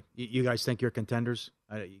 okay, you guys think you're contenders?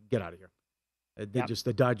 Get out of here.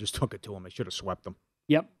 The Dodgers took it to them. They should have swept them.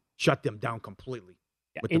 Yep. Shut them down completely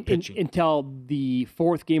with the pitching. Until the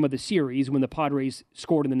 4th game of the series when the Padres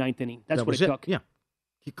scored in the 9th inning. That's what it took. Yeah.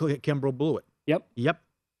 Kimbrel blew it. Yep.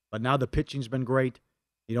 But now the pitching's been great.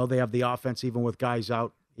 They have the offense even with guys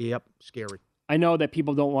out. Yep, scary. I know that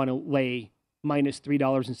people don't want to lay minus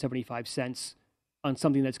 $3.75 on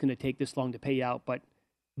something that's going to take this long to pay out, but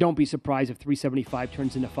don't be surprised if $3.75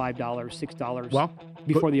 turns into $5, $6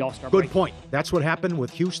 before the All-Star break. Good point. That's what happened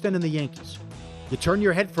with Houston and the Yankees. You turn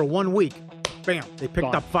your head for 1 week, bam, they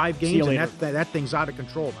picked up 5 games, and that thing's out of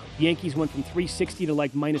control now. Yankees went from $3.60 to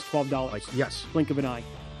like minus $12. Yes. Blink of an eye.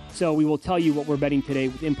 So we will tell you what we're betting today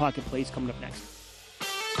with In-Pocket Plays coming up next.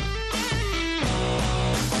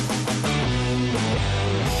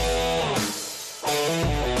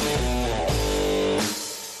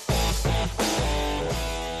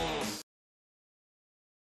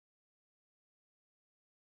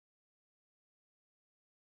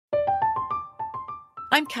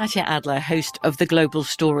 I'm Katya Adler, host of The Global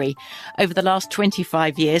Story. Over the last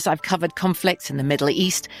 25 years, I've covered conflicts in the Middle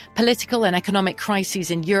East, political and economic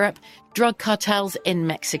crises in Europe, drug cartels in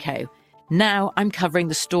Mexico. Now I'm covering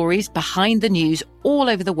the stories behind the news all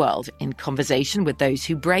over the world in conversation with those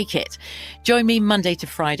who break it. Join me Monday to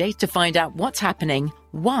Friday to find out what's happening,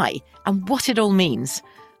 why, and what it all means.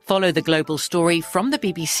 Follow The Global Story from the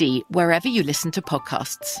BBC wherever you listen to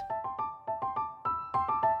podcasts.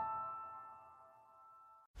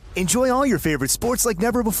 Enjoy all your favorite sports like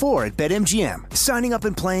never before at BetMGM. Signing up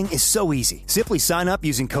and playing is so easy. Simply sign up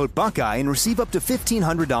using code Buckeye and receive up to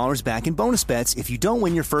 $1,500 back in bonus bets if you don't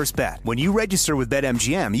win your first bet. When you register with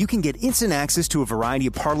BetMGM, you can get instant access to a variety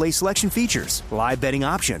of parlay selection features, live betting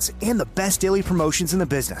options, and the best daily promotions in the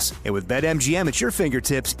business. And with BetMGM at your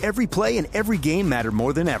fingertips, every play and every game matter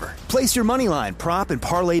more than ever. Place your moneyline, prop, and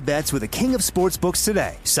parlay bets with the king of sportsbooks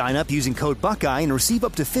today. Sign up using code Buckeye and receive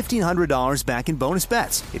up to $1,500 back in bonus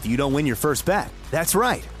bets if you don't win your first bet. That's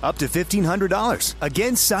right, up to $1,500.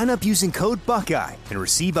 Again, sign up using code Buckeye and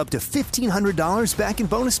receive up to $1,500 back in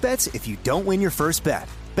bonus bets if you don't win your first bet.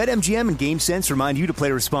 BetMGM and GameSense remind you to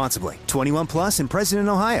play responsibly. 21 plus and present in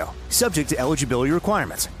Ohio. Subject to eligibility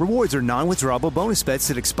requirements. Rewards are non-withdrawable bonus bets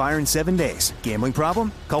that expire in 7 days. Gambling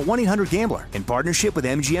problem? Call 1-800-GAMBLER in partnership with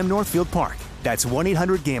MGM Northfield Park. That's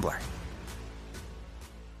 1-800-GAMBLER.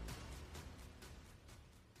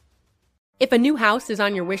 If a new house is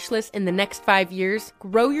on your wish list in the next 5 years,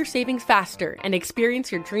 grow your savings faster and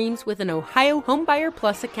experience your dreams with an Ohio Homebuyer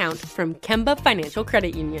Plus account from Kemba Financial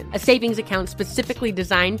Credit Union. A savings account specifically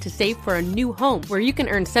designed to save for a new home where you can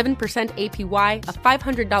earn 7% APY,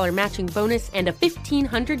 a $500 matching bonus, and a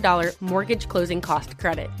 $1,500 mortgage closing cost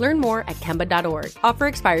credit. Learn more at Kemba.org. Offer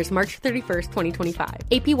expires March 31st, 2025.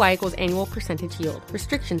 APY equals annual percentage yield.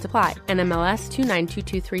 Restrictions apply. NMLS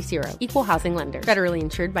 292230. Equal housing lender. Federally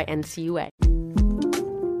insured by NCUA.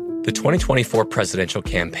 The 2024 presidential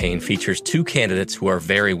campaign features two candidates who are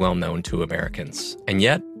very well known to Americans. And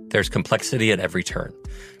yet, there's complexity at every turn.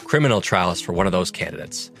 Criminal trials for one of those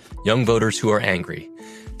candidates. Young voters who are angry.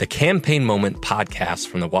 The Campaign Moment podcast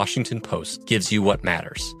from the Washington Post gives you what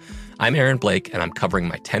matters. I'm Aaron Blake, and I'm covering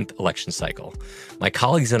my 10th election cycle. My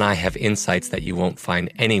colleagues and I have insights that you won't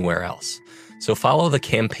find anywhere else. So follow The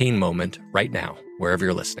Campaign Moment right now, wherever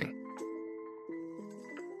you're listening.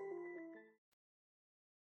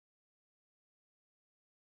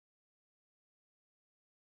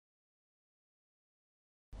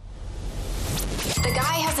 The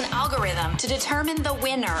guy has an algorithm to determine the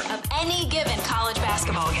winner of any given college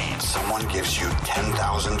basketball game. Someone gives you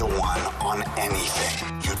 10,000 to 1 on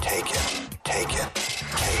anything. You take it, take it,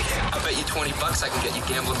 take it. I bet you $20 I can get you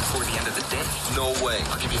gambling before the end of the day. No way.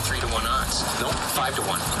 I'll give you 3 to 1 odds. Nope. 5 to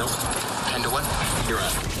 1. Nope. 10 to 1. You're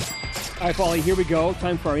on. All right, Paulie, here we go.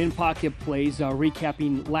 Time for our in-pocket plays.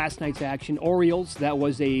 Recapping last night's action. Orioles, that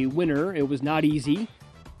was a winner. It was not easy,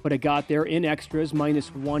 but it got there in extras,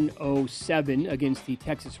 minus 107 against the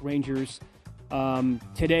Texas Rangers.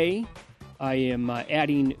 Today, I am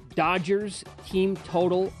adding Dodgers team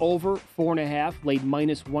total over 4.5, laid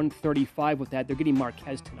minus 135 with that. They're getting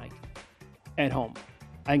Marquez tonight at home.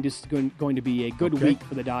 I think this is going to be a good week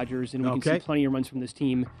for the Dodgers, and we can see plenty of runs from this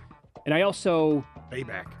team. And I also...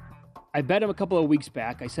 Payback. I bet him a couple of weeks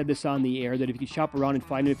back. I said this on the air, that if you could shop around and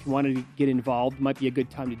find it, if you wanted to get involved, it might be a good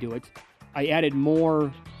time to do it. I added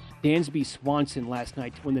more Dansby Swanson last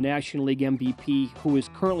night to win the National League MVP, who is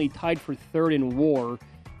currently tied for third in WAR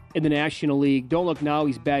in the National League. Don't look now,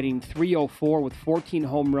 he's batting .304 with 14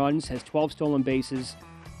 home runs, has 12 stolen bases,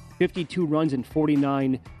 52 runs, and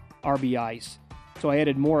 49 RBIs. So I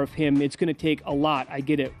added more of him. It's going to take a lot, I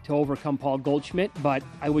get it, to overcome Paul Goldschmidt, but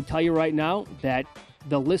I would tell you right now that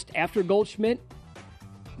the list after Goldschmidt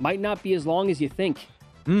might not be as long as you think.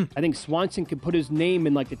 I think Swanson could put his name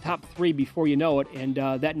in like the top 3 before you know it. And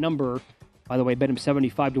that number, by the way, I bet him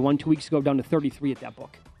 75 to 1 2 weeks ago, down to 33 at that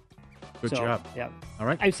book. Good job. Yeah. All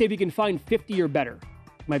right. I'd say if you can find 50 or better,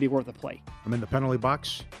 it might be worth a play. I'm in the penalty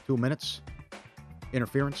box. 2 minutes.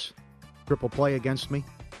 Interference. Triple play against me.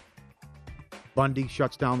 Bundy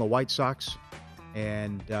shuts down the White Sox.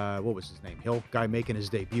 And what was his name? Hill, guy making his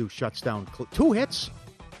debut, shuts down 2 hits.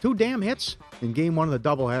 2 damn hits in game 1 of the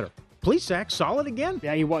doubleheader. Plesac, solid again.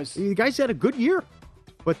 Yeah, he was. You guys had a good year,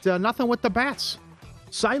 but nothing with the bats.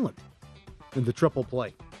 Silent in the triple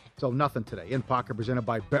play. So nothing today. In Pocket, presented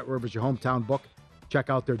by BetRivers, your hometown book. Check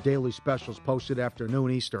out their daily specials posted after noon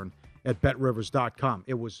Eastern at BetRivers.com.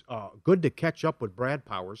 It was good to catch up with Brad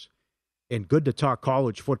Powers and good to talk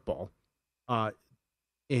college football. And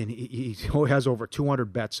he has over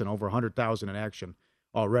 200 bets and over 100,000 in action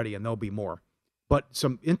already, and there'll be more. But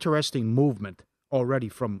some interesting movement already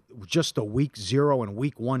from just the week 0 and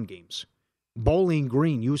week 1 games. Bowling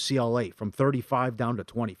Green, UCLA, from 35 down to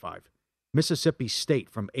 25. Mississippi State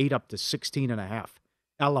from 8 up to 16.5.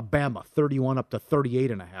 Alabama, 31 up to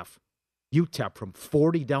 38.5. UTEP from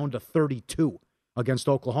 40 down to 32 against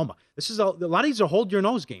Oklahoma. This is a lot of these are hold your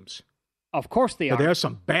nose games. Of course they are. There are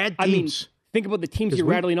some bad teams. Think about the teams you're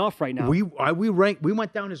rattling off right now. We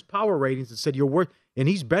went down his power ratings and said you're worth, and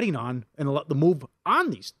he's betting on and the move on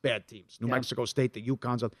these bad teams. New Mexico State, the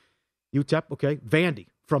UConns, UTEP, okay. Vandy,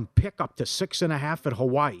 from pick up to 6.5 at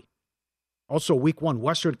Hawaii. Also, week 1,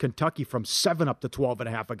 Western Kentucky from 7 up to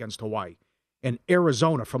 12.5 against Hawaii. And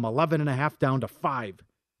Arizona from 11.5 down to 5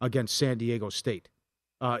 against San Diego State.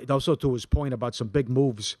 Also, to his point about some big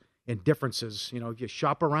moves and differences, you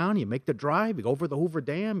shop around, you make the drive, you go over the Hoover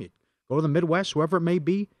Dam, you go to the Midwest, wherever it may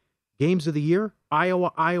be. Games of the year,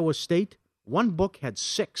 Iowa State. One book had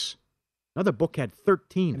 6. Another book had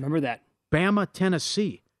 13. Remember that. Bama,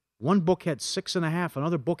 Tennessee. One book had 6.5.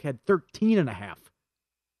 Another book had 13.5.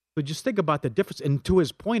 So just think about the difference. And to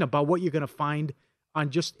his point about what you're going to find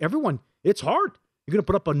on just everyone, it's hard. You're going to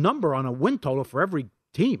put up a number on a win total for every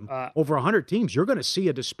team. Over 100 teams, you're going to see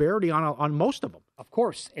a disparity on most of them. Of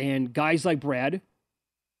course. And guys like Brad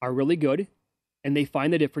are really good, and they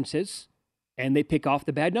find the differences, and they pick off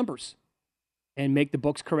the bad numbers and make the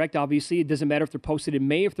books correct. Obviously, it doesn't matter if they're posted in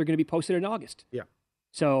May, if they're going to be posted in August. Yeah.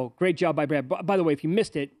 So great job by Brad. By the way, if you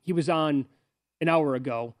missed it, he was on an hour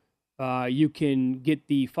ago. You can get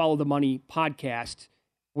the Follow the Money podcast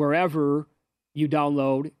wherever you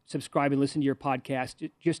download, subscribe, and listen to your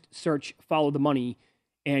podcast. Just search Follow the Money,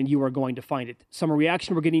 and you are going to find it. Some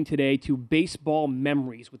reaction we're getting today to baseball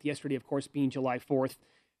memories, with yesterday, of course, being July 4th.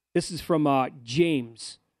 This is from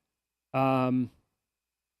James. Rewatch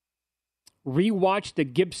the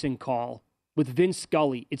Gibson call with Vince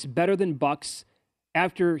Scully. It's better than Bucks.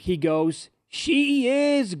 After he goes, "She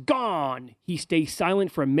is gone," he stays silent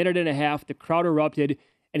for a minute and a half. The crowd erupted,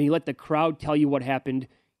 and he let the crowd tell you what happened.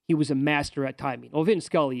 He was a master at timing. Well, Vince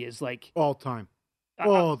Scully is like... all time.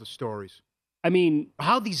 All the stories. I mean...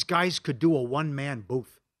 how these guys could do a one-man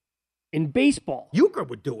booth. In baseball. Uecker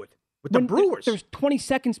would do it with the Brewers. There's 20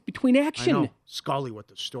 seconds between action. I know. Scully with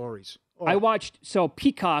the stories. Oh. I watched... so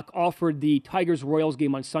Peacock offered the Tigers-Royals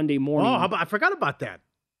game on Sunday morning. Oh, I forgot about that.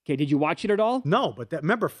 Okay, did you watch it at all? No, but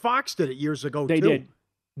remember Fox did it years ago, They too. did.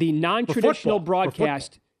 The non-traditional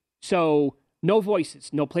broadcast, so no voices,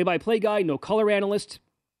 no play-by-play guy, no color analyst.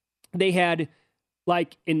 They had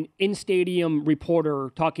like an in-stadium reporter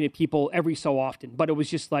talking to people every so often, but it was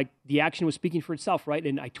just like the action was speaking for itself, right?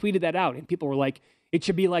 And I tweeted that out, and people were like, it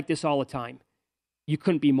should be like this all the time. You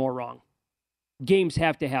couldn't be more wrong. Games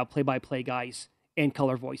have to have play-by-play guys and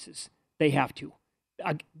color voices. They have to.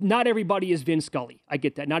 Not everybody is Vince Scully. I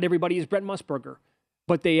get that. Not everybody is Brent Musburger.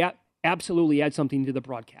 But they absolutely add something to the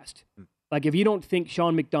broadcast. Like, if you don't think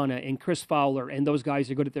Sean McDonough and Chris Fowler and those guys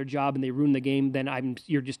are good at their job and they ruin the game, then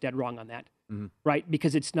you're just dead wrong on that. Mm-hmm. Right?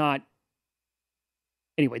 Because it's not...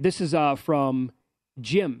 Anyway, this is from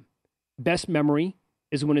Jim. Best memory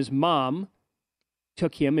is when his mom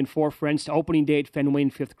took him and 4 friends to opening day at Fenway in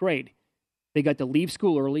 5th grade. They got to leave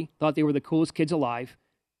school early, thought they were the coolest kids alive.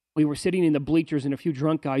 We were sitting in the bleachers, and a few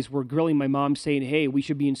drunk guys were grilling my mom, saying, "Hey, we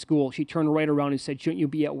should be in school." She turned right around and said, "Shouldn't you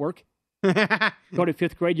be at work?" Go to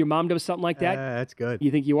 5th grade, your mom does something like that? That's good.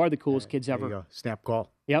 You think you are the coolest kids ever. There you go. Snap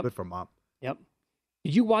call. Yep. Good for mom. Yep.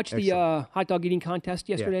 Did you watch the hot dog eating contest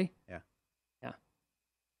yesterday? Yeah. Yeah.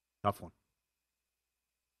 Tough one.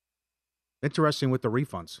 Interesting with the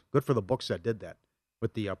refunds. Good for the books that did that.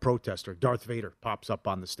 With the protester, Darth Vader pops up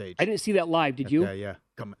on the stage. I didn't see that live. Did you? Yeah.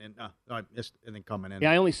 Coming in. I missed and then coming in. Yeah,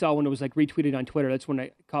 I only saw when it was like retweeted on Twitter. That's when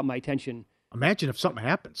it caught my attention. Imagine if something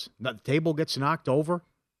happens. The table gets knocked over.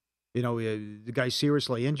 You know, the guy's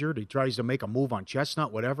seriously injured. He tries to make a move on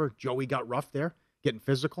Chestnut, whatever. Joey got rough there, getting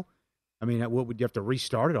physical. I mean, what would you have to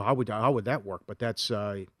restart it, or how would that work? But that's,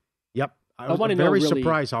 yep. I was very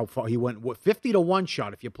surprised how far he went. 50-1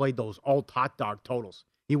 shot if you played those alt hot dog totals.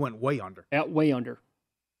 He went way under. Way under.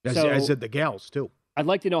 As did the gals, too. I'd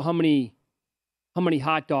like to know how many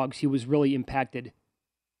hot dogs he was really impacted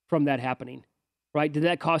from that happening, right? Did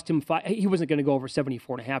that cost him 5? He wasn't going to go over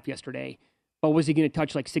 74.5 yesterday, but was he going to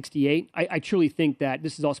touch like 68? I truly think that,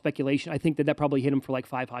 this is all speculation, I think that probably hit him for like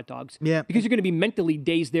 5 hot dogs. Yeah. Because you're going to be mentally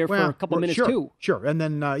dazed there for a couple minutes, too. Sure. And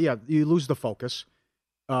then, you lose the focus.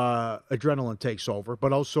 Adrenaline takes over.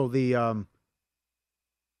 But also he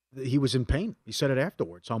was in pain. He said it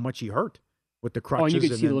afterwards, how much he hurt. With the crutches, and you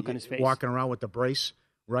could see the look on his face. Walking around with the brace,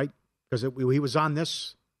 right? Because he was on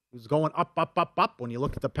this, he was going up when you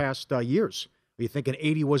look at the past years. You're thinking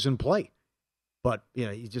 80 was in play. But,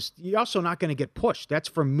 you're also not going to get pushed. That's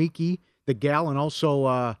for Miki, the gal, and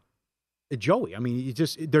also Joey. I mean,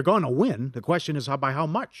 they're going to win. The question is by how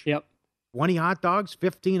much? Yep. 20 hot dogs,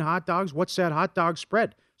 15 hot dogs. What's that hot dog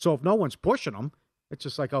spread? So if no one's pushing them, it's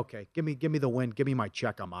just like, okay, give me the win. Give me my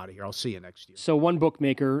check. I'm out of here. I'll see you next year. So one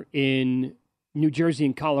bookmaker in New Jersey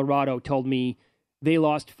and Colorado told me they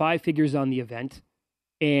lost 5 figures on the event,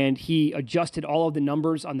 and he adjusted all of the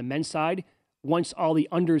numbers on the men's side once all the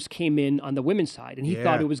unders came in on the women's side. And he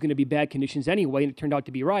thought it was going to be bad conditions anyway, and it turned out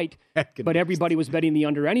to be right. But everybody was betting the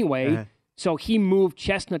under anyway. So he moved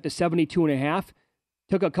Chestnut to 72.5,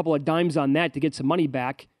 took a couple of dimes on that to get some money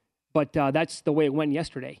back. But that's the way it went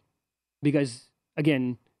yesterday. Because,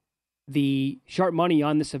 again, the sharp money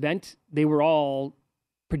on this event, they were all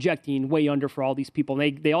projecting way under for all these people.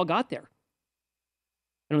 They all got there.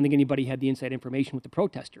 I don't think anybody had the inside information with the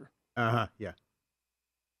protester. Yeah.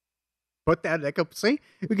 Put that, see?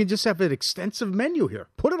 We can just have an extensive menu here.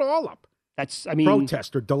 Put it all up.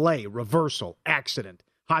 Protester, delay, reversal, accident,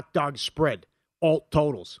 hot dog spread, alt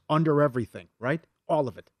totals, under everything, right? All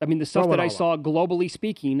of it. I mean, the stuff that I saw, globally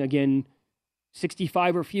speaking, again,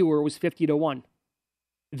 65 or fewer was 50-1.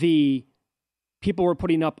 The people were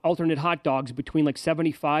putting up alternate hot dogs between like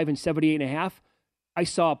 75 and 78.5. I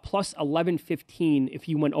saw plus 11.15 if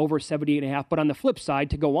you went over 78.5. But on the flip side,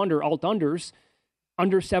 to go under, alt unders,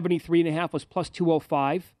 under 73.5 was plus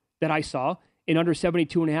 205 that I saw, and under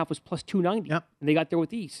 72.5 was plus 290. Yep. And they got there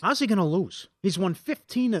with ease. How's he going to lose? He's won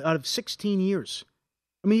 15 out of 16 years.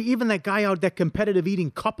 I mean, even that guy out, that competitive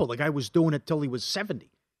eating couple, the guy was doing it till he was 70.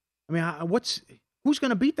 I mean, who's going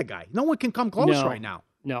to beat the guy? No one can come close right now.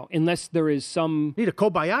 No, unless there is some... Need a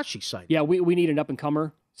Kobayashi site. Yeah, we need an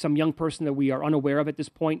up-and-comer, some young person that we are unaware of at this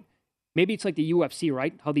point. Maybe it's like the UFC,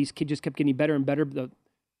 right? How these kids just kept getting better and better.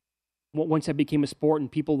 Once that became a sport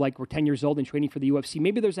and people like were 10 years old and training for the UFC,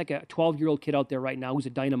 maybe there's like a 12-year-old kid out there right now who's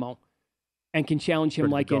a dynamo and can challenge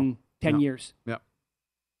him like in 10 years. Yeah.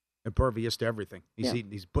 Impervious to everything.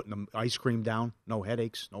 He's putting the ice cream down, no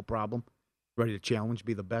headaches, no problem. Ready to challenge,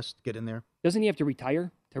 be the best, get in there. Doesn't he have to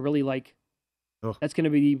retire to really that's going to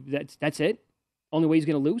be, that's it? Only way he's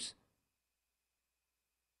going to lose?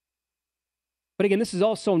 But again, this is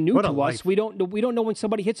all so new to us. We don't know when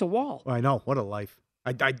somebody hits a wall. I know. What a life.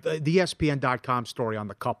 The ESPN.com story on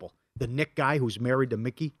the couple. The Nick guy who's married to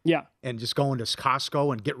Mickey. Yeah. And just going to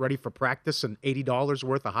Costco and get ready for practice and $80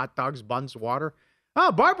 worth of hot dogs, buns, water.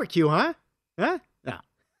 Oh, barbecue, huh? Huh? No.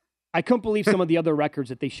 I couldn't believe some of the other records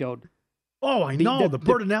that they showed. Oh, I know. The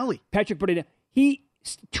Bertinelli. Patrick Bertinelli. He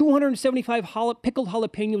 275 pickled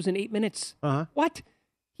jalapenos in 8 minutes. Uh-huh. What?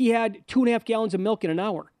 He had 2.5 gallons of milk in an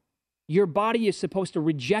hour. Your body is supposed to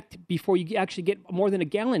reject before you actually get more than a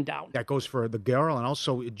gallon down. That goes for the girl and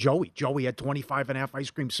also Joey. Joey had 25.5 ice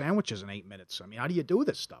cream sandwiches in 8 minutes. I mean, how do you do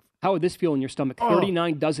this stuff? How would this feel in your stomach?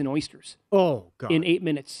 39 dozen oysters. Oh, God. In 8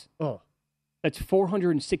 minutes. Oh. That's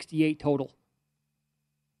 468 total.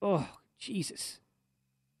 Oh, Jesus.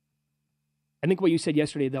 I think what you said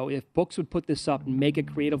yesterday, though, if books would put this up and make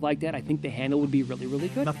it creative like that, I think the handle would be really, really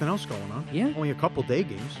good. Nothing else going on. Yeah. Only a couple day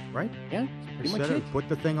games, right? Yeah, pretty much it. Put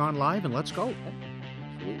the thing on live and let's go.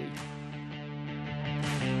 Absolutely.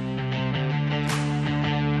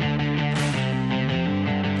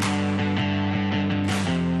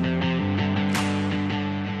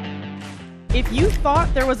 If you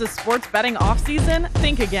thought there was a sports betting offseason,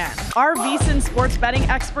 think again. Our VSiN sports betting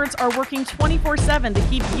experts are working 24/7 to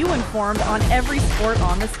keep you informed on every sport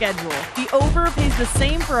on the schedule. The over pays the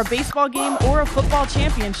same for a baseball game or a football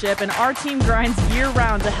championship, and our team grinds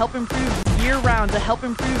year-round to help improve, year-round to help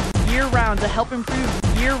improve, year-round to help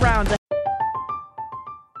improve, year-round.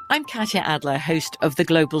 I'm Katya Adler, host of The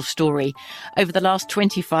Global Story. Over the last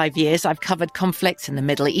 25 years, I've covered conflicts in the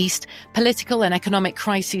Middle East, political and economic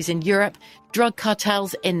crises in Europe, drug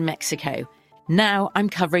cartels in Mexico. Now I'm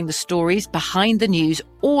covering the stories behind the news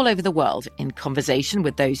all over the world in conversation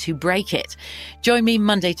with those who break it. Join me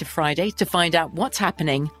Monday to Friday to find out what's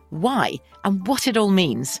happening, why, and what it all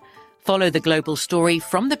means. Follow The Global Story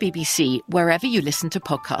from the BBC wherever you listen to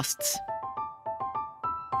podcasts.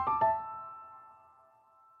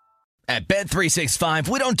 At Bet365,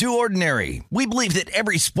 we don't do ordinary. We believe that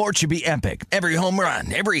every sport should be epic. Every home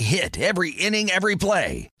run, every hit, every inning, every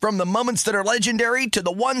play. From the moments that are legendary to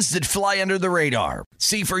the ones that fly under the radar.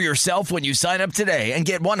 See for yourself when you sign up today and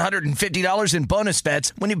get $150 in bonus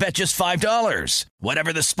bets when you bet just $5.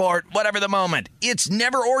 Whatever the sport, whatever the moment, it's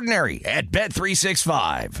never ordinary at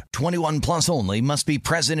Bet365. 21 plus only. Must be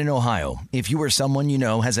present in Ohio. If you or someone you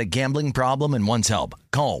know has a gambling problem and wants help,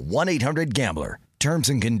 call 1-800-GAMBLER. Terms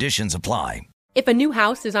and conditions apply. If a new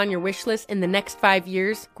house is on your wish list in the next 5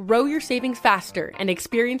 years, grow your savings faster and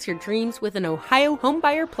experience your dreams with an Ohio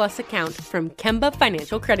Homebuyer Plus account from Kemba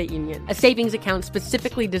Financial Credit Union. A savings account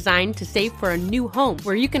specifically designed to save for a new home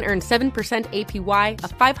where you can earn 7% APY,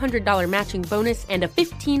 a $500 matching bonus, and a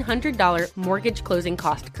 $1,500 mortgage closing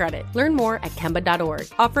cost credit. Learn more at Kemba.org.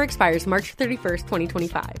 Offer expires March 31st,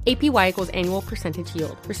 2025. APY equals annual percentage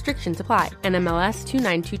yield. Restrictions apply. NMLS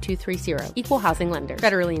 292230. Equal housing lender.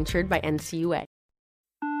 Federally insured by NCUA.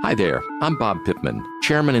 Hi there, I'm Bob Pittman,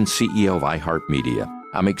 Chairman and CEO of iHeartMedia.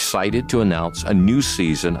 I'm excited to announce a new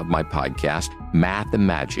season of my podcast, Math and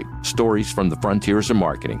Magic, Stories from the Frontiers of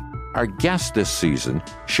Marketing. Our guests this season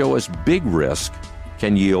show us big risk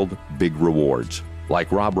can yield big rewards,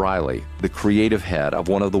 like Rob Riley, the creative head of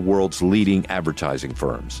one of the world's leading advertising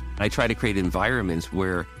firms. I try to create environments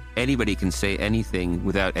where anybody can say anything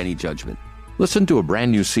without any judgment. Listen to a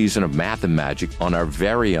brand new season of Math and Magic on our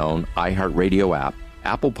very own iHeartRadio app,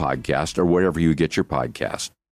 Apple Podcast, or wherever you get your podcast.